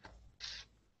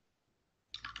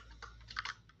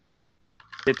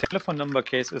 The telephone number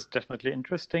case is definitely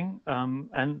interesting,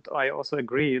 and I also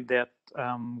agree that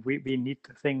we need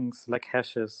things like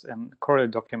hashes and Corel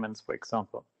documents, for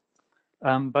example.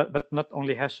 But not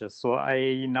only hashes. So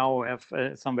I now have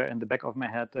somewhere in the back of my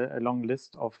head a long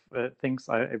list of things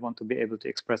I want to be able to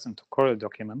express into Corel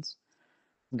documents.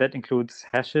 That includes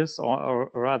hashes, or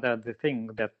rather the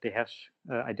thing that the hash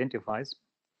identifies,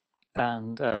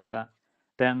 and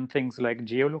then things like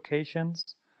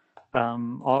geolocations,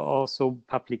 or also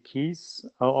public keys,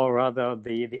 or rather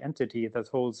the entity that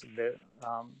holds the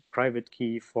private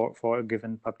key for a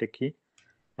given public key.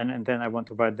 And then I want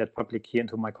to write that public key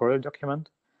into my Corel document.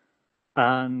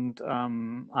 And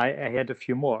I had a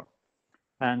few more.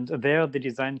 And there the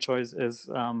design choice is,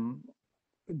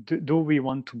 do we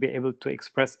want to be able to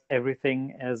express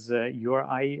everything as a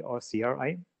URI or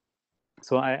CRI?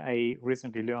 So I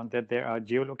recently learned that there are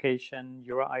geolocation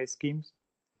URI schemes.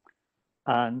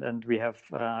 And we have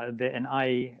the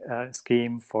NI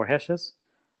scheme for hashes.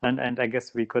 And I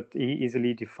guess we could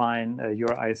easily define a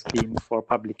URI scheme for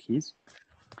public keys.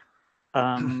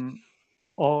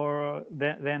 Or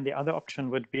then the other option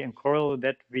would be in Corel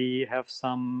that we have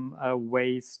some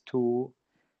ways to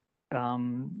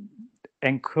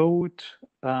encode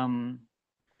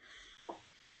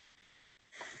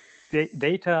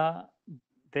data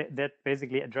that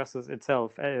basically addresses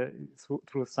itself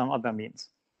through some other means,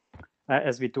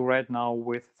 as we do right now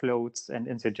with floats and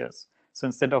integers. So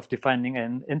instead of defining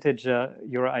an integer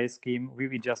URI scheme,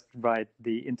 we just write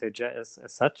the integer as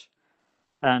such.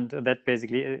 And that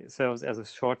basically serves as a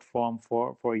short form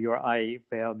for URI,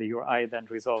 where the URI then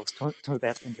resolves to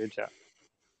that integer.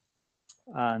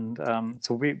 And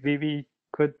so we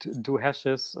could do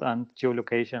hashes and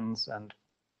geolocations and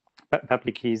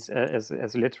public keys as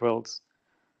literals,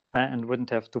 and wouldn't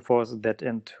have to force that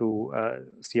into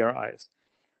CRIs.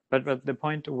 But the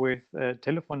point with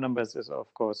telephone numbers is,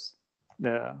 of course,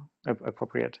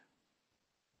 appropriate.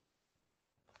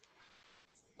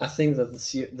 I think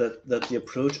that the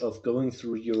approach of going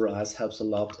through URIs helps a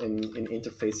lot in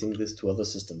interfacing this to other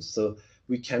systems. So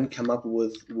we can come up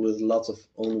with lots of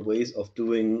own ways of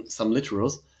doing some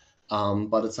literals,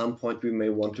 but at some point we may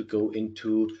want to go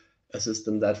into a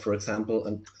system that, for example,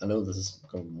 and I know this is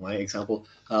my example,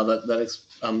 that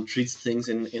treats things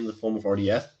in the form of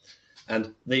RDF,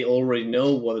 and they already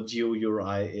know what a geo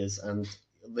URI is, and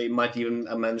they might even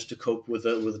manage to cope with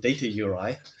a data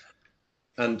URI,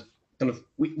 and kind of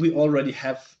we already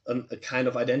have a kind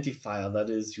of identifier that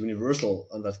is universal,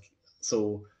 and that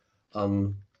so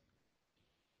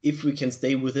if we can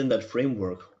stay within that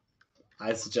framework,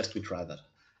 I suggest we try that.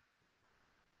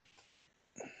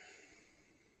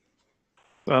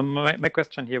 My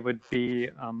question here would be,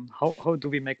 how do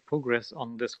we make progress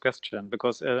on this question?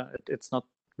 Because it's not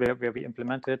where we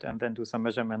implement it and then do some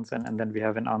measurements and then we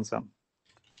have an answer.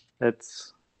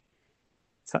 It's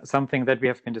something that we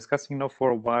have been discussing now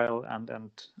for a while, and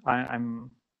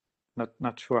I'm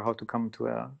not sure how to come to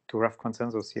a rough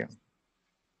consensus here.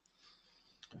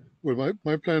 Well,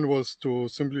 my plan was to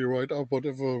simply write up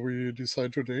whatever we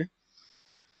decide today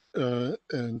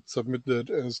and submit that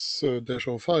as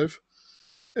 -05,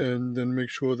 and then make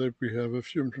sure that we have a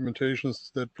few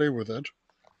implementations that play with that.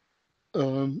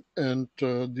 And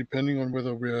depending on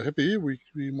whether we are happy,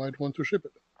 we might want to ship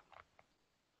it.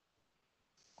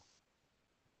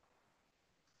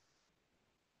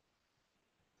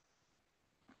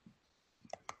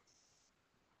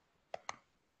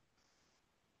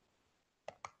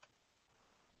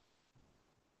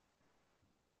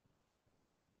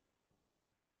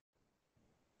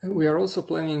 We are also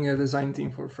planning a design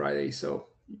team for Friday, so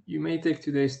you may take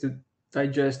 2 days to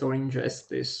digest or ingest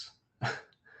this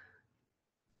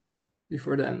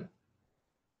before then.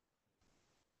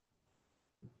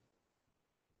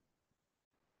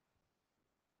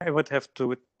 I would have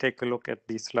to take a look at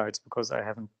these slides because I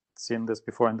haven't seen this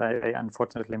before, and I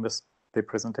unfortunately missed the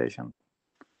presentation.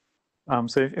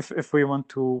 So if we want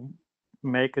to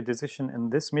make a decision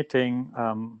in this meeting,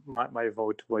 my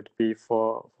vote would be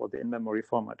for the in-memory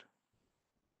format.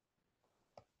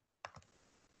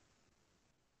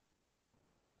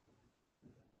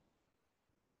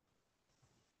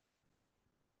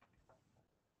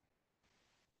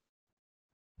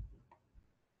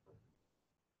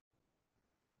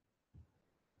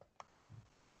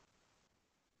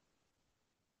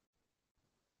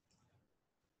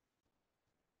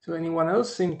 So anyone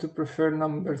else seem to prefer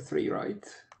number 3, right?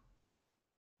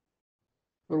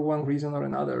 For one reason or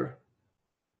another.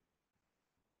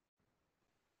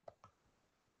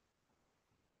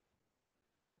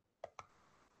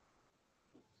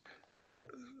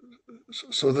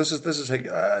 So this is like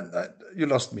you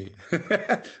lost me.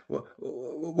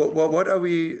 what are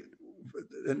we,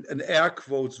 in air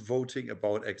quotes, voting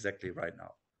about exactly right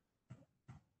now?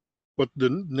 What the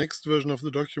next version of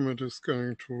the document is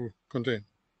going to contain.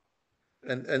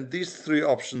 And these three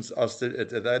options are still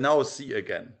it. I now see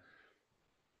again.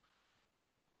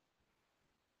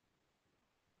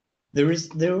 There is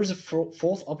a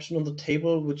fourth option on the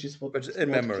table, which is what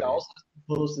in memory. Klaus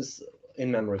proposed is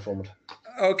in memory format.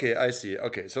 Okay, I see.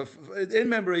 Okay, so in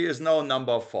memory is now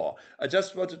number 4. I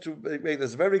just wanted to make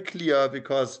this very clear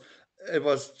because it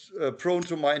was prone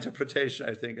to my interpretation,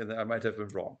 I think, and I might have been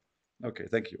wrong. Okay,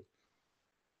 thank you.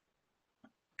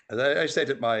 As I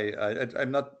stated my,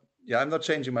 I'm not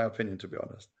changing my opinion, to be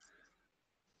honest.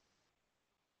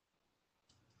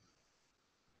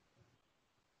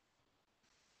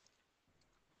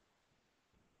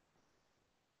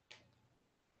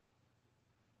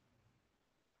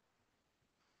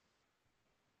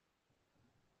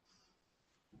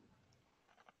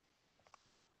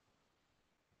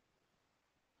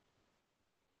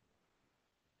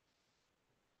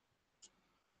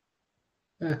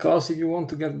 Klaus, if you want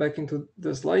to get back into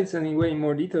the slides anyway in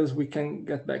more details, we can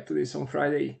get back to this on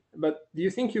Friday. But do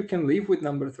you think you can live with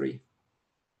number 3?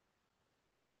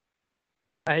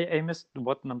 I missed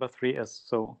what number 3 is,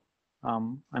 so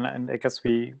and I guess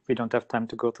we don't have time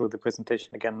to go through the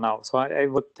presentation again now. So I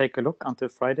would take a look until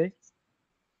Friday,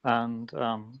 and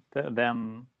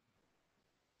then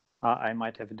I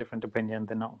might have a different opinion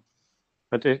than now.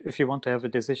 But if you want to have a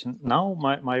decision now,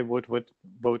 my vote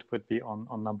would be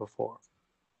on number 4,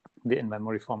 the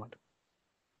in-memory format.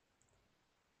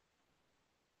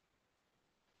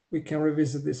 We can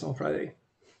revisit this on Friday.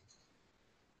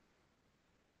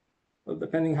 Well,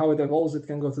 depending how it evolves, it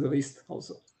can go to the list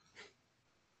also.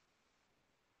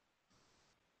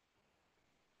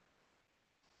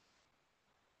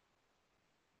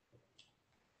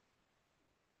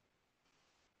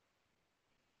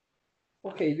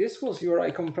 Okay, this was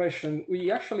URI compression.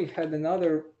 We actually had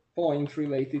another point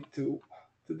related to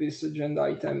this agenda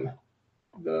item,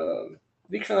 the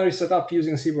dictionary setup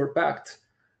using CBOR Pact.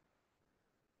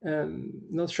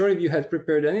 Not sure if you had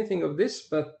prepared anything of this,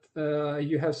 but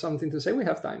you have something to say, we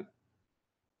have time.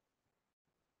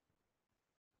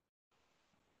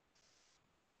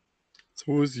 So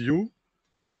who is you?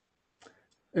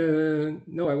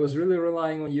 No, I was really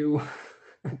relying on you.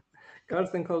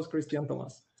 Carsten Klaus, Christian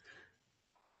Thomas.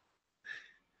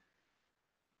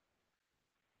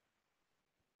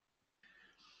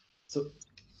 So,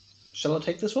 shall I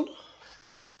take this one?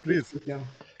 Please. Yeah.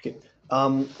 Okay.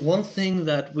 One thing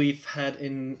that we've had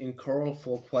in Coral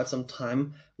for quite some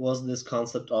time was this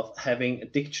concept of having a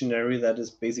dictionary that is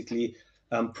basically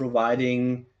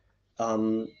providing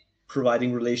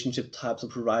relationship types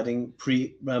and providing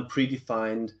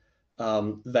predefined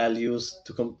values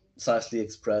to concisely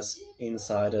express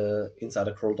inside a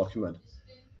Coral document.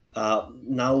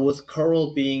 Now with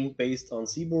Coral being based on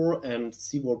CBOR and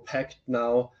CBOR Pact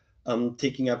now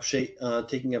taking up shape,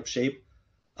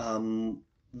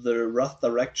 the rough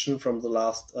direction from the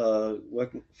last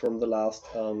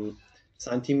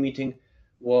design team meeting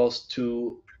was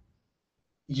to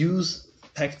use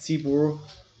Pact CBOR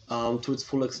to its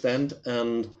full extent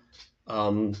and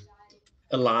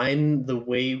align the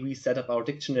way we set up our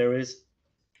dictionaries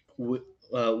with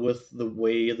the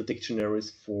way the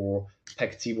dictionaries for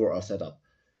Pact CBOR are set up,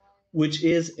 which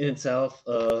is in itself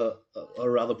a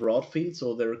rather broad field.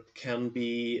 So there can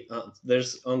be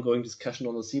there's ongoing discussion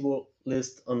on the CBOR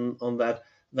list on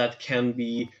that can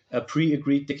be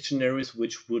pre-agreed dictionaries,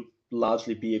 which would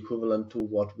largely be equivalent to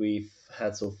what we've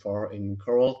had so far in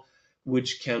Coral,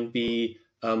 which can be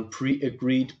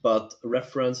pre-agreed but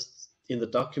referenced in the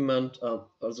document,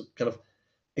 also kind of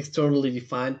externally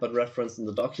defined but referenced in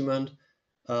the document.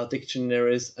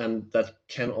 Dictionaries, and that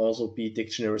can also be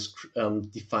dictionaries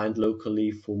defined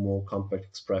locally for more complex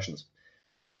expressions.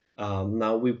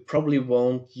 Now we probably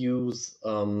won't use,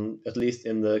 at least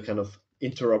in the kind of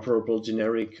interoperable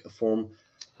generic form,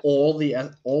 all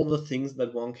the things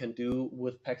that one can do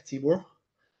with Pact CBOR,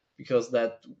 because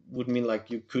that would mean like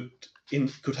you could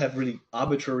have really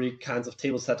arbitrary kinds of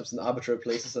table setups in arbitrary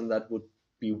places, and that would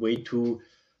be way too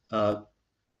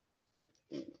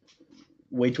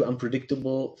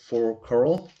unpredictable for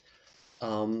Coral.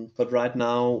 But right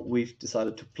now we've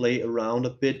decided to play around a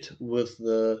bit with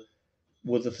the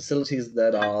facilities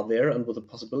that are there and with the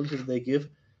possibilities they give,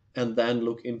 and then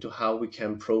look into how we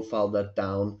can profile that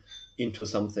down into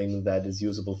something that is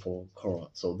usable for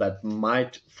Coral. So that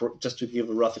might, just to give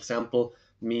a rough example,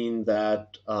 mean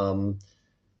that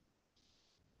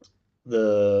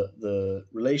the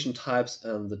relation types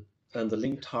and the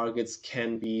link targets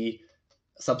can be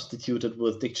substituted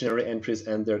with dictionary entries,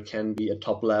 and there can be a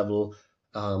top level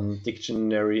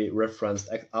dictionary referenced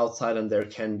outside, and there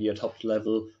can be a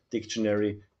top-level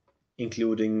dictionary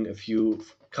including a few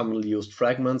commonly used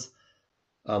fragments,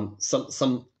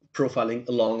 some profiling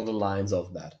along the lines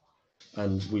of that.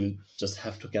 And we'll just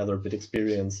have to gather a bit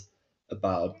experience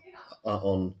about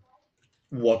on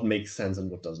what makes sense and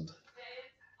what doesn't.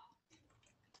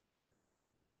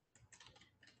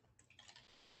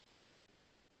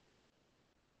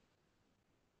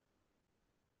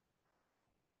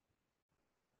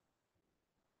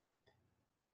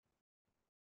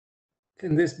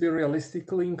 Can this be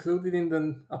realistically included in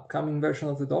the upcoming version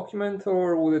of the document,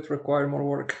 or would it require more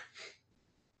work?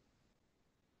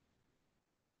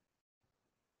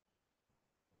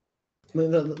 I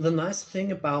mean, the nice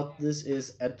thing about this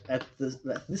is at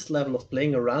this level of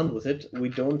playing around with it, we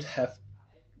don't have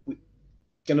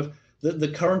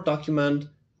the current document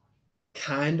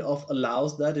kind of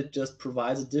allows that. It just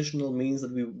provides additional means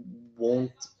that we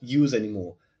won't use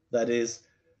anymore. That is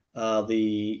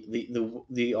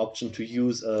the option to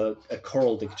use a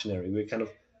Coral dictionary. We kind of,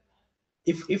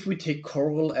 if we take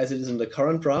Coral as it is in the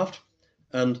current draft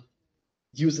and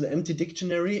use an empty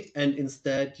dictionary and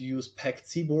instead use packed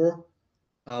CBOR,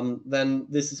 then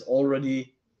this is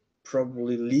already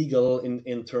probably legal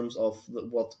in terms of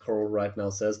what Coral right now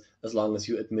says, as long as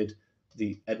you admit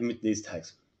these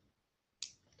tags.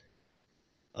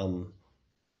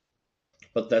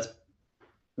 But that's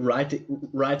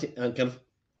kind of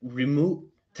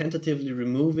tentatively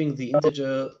removing the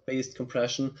integer-based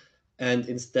compression and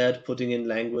instead putting in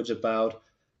language about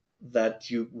that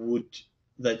you would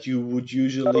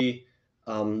usually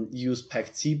use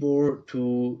packed CBOR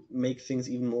to make things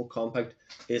even more compact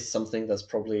is something that's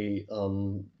probably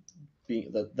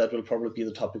that will probably be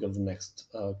the topic of the next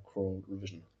Coral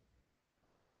revision.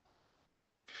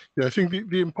 Yeah, I think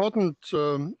the important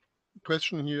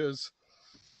question here is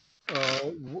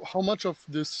how much of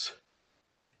this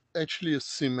actually is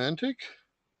semantic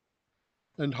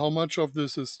and how much of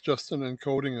this is just an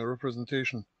encoding or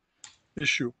representation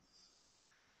issue.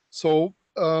 So,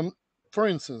 for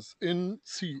instance, in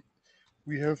C,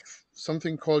 we have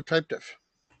something called typedef.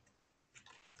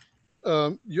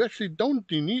 You actually don't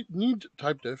need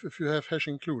typedef if you have hash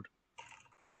include.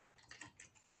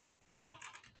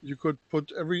 You could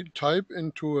put every type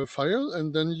into a file,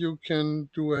 and then you can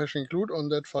do a hash include on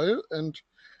that file, and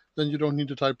then you don't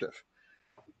need a typedef.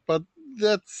 But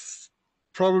that's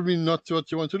probably not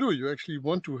what you want to do. You actually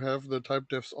want to have the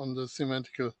typedefs on the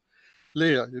semantical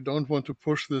layer. You don't want to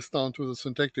push this down to the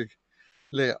syntactic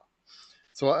layer.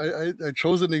 So I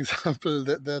chose an example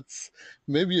that's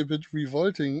maybe a bit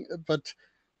revolting, but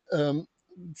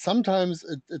sometimes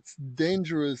it's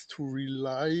dangerous to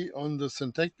rely on the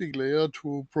syntactic layer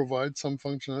to provide some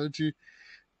functionality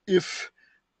if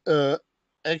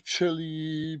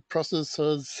actually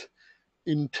processors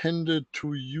intended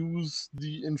to use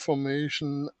the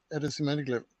information at a semantic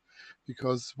level.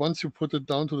 Because once you put it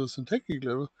down to the syntactic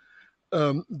level,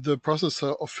 the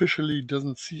processor officially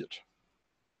doesn't see it.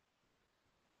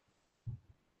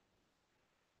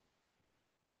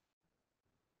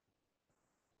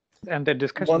 And the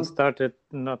discussion started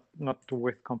not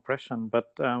with compression,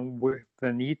 but with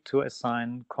the need to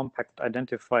assign compact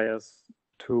identifiers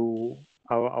to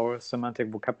our semantic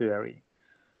vocabulary.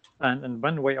 And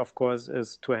one way, of course,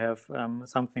 is to have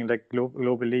something like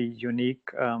globally unique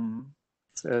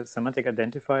semantic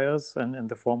identifiers in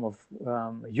the form of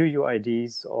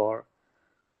UUIDs or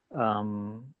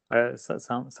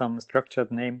some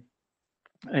structured name,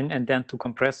 and then to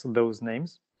compress those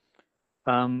names.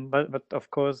 But of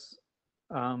course,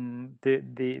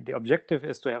 the objective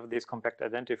is to have these compact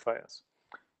identifiers.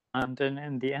 And then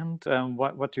in the end,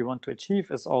 what you want to achieve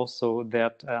is also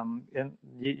that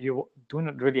you do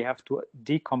not really have to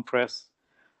decompress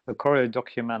a Coral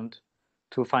document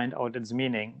to find out its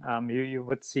meaning. You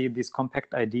would see these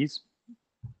compact IDs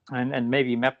and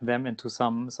maybe map them into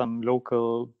some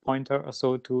local pointer or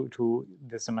so to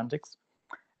the semantics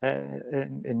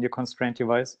in your constraint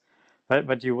device.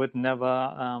 But you would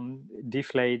never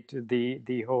deflate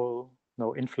the whole,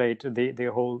 inflate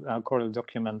the whole Coral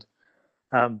document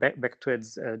back to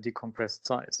its decompressed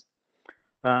size.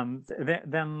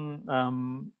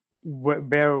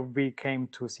 Where we came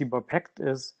to CBOR packed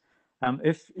is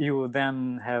if you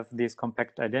then have these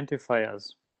compact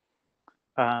identifiers,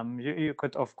 you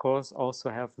could of course also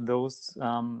have those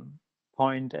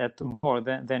point at more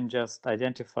than just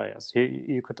identifiers.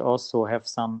 You could also have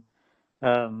some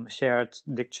shared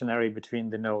dictionary between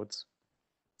the nodes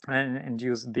and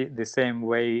use the same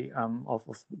way of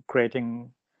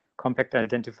creating compact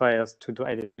identifiers to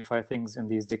identify things in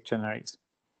these dictionaries.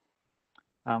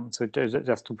 So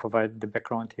just to provide the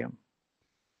background here.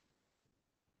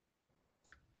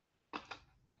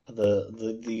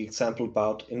 the example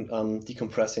about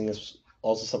decompressing is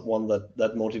also one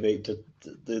that motivated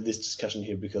this discussion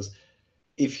here, because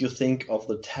if you think of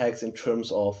the tags in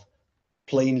terms of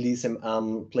plainly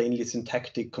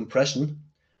syntactic compression,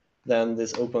 then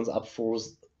this opens up for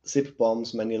zip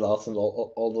bombs, many lots, and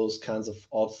all those kinds of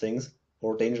odd things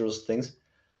or dangerous things.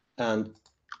 And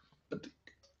but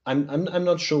I'm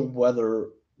not sure whether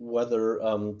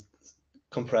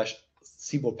compression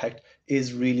CBOR pact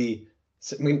is really,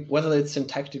 I mean, whether it's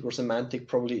syntactic or semantic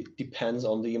probably depends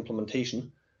on the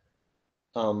implementation.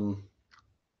 But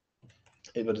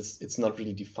it's not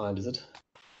really defined, is it?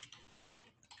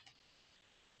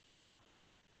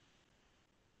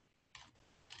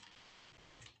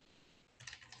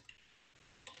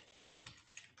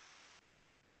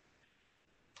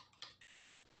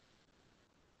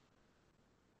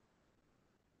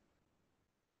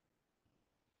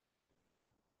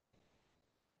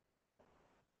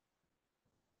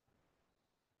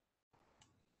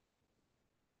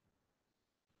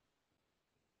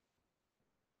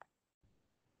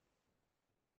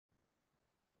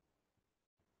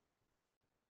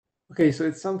 Okay, so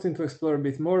it's something to explore a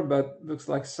bit more, but looks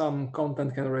like some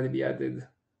content can already be added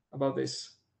about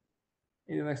this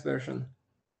in the next version.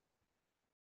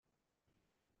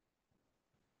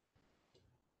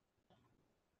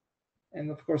 And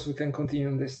of course, we can continue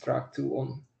on this track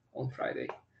too on Friday.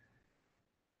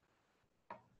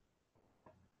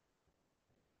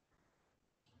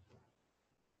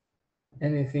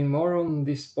 Anything more on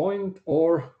this point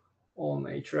or on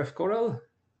href Corel?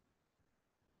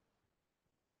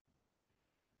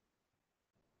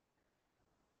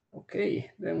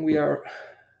 Okay, then we are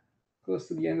close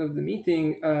to the end of the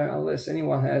meeting, unless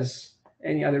anyone has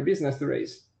any other business to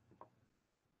raise.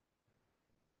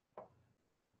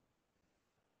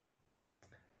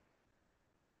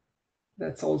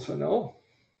 That's also no.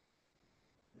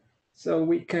 So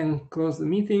we can close the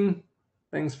meeting.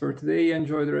 Thanks for today.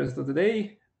 Enjoy the rest of the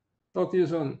day. Talk to you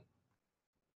soon.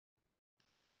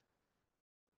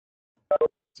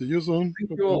 See you soon.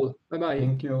 Thank you all. Bye-bye.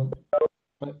 Thank you.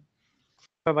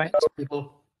 Bye-bye.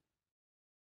 People.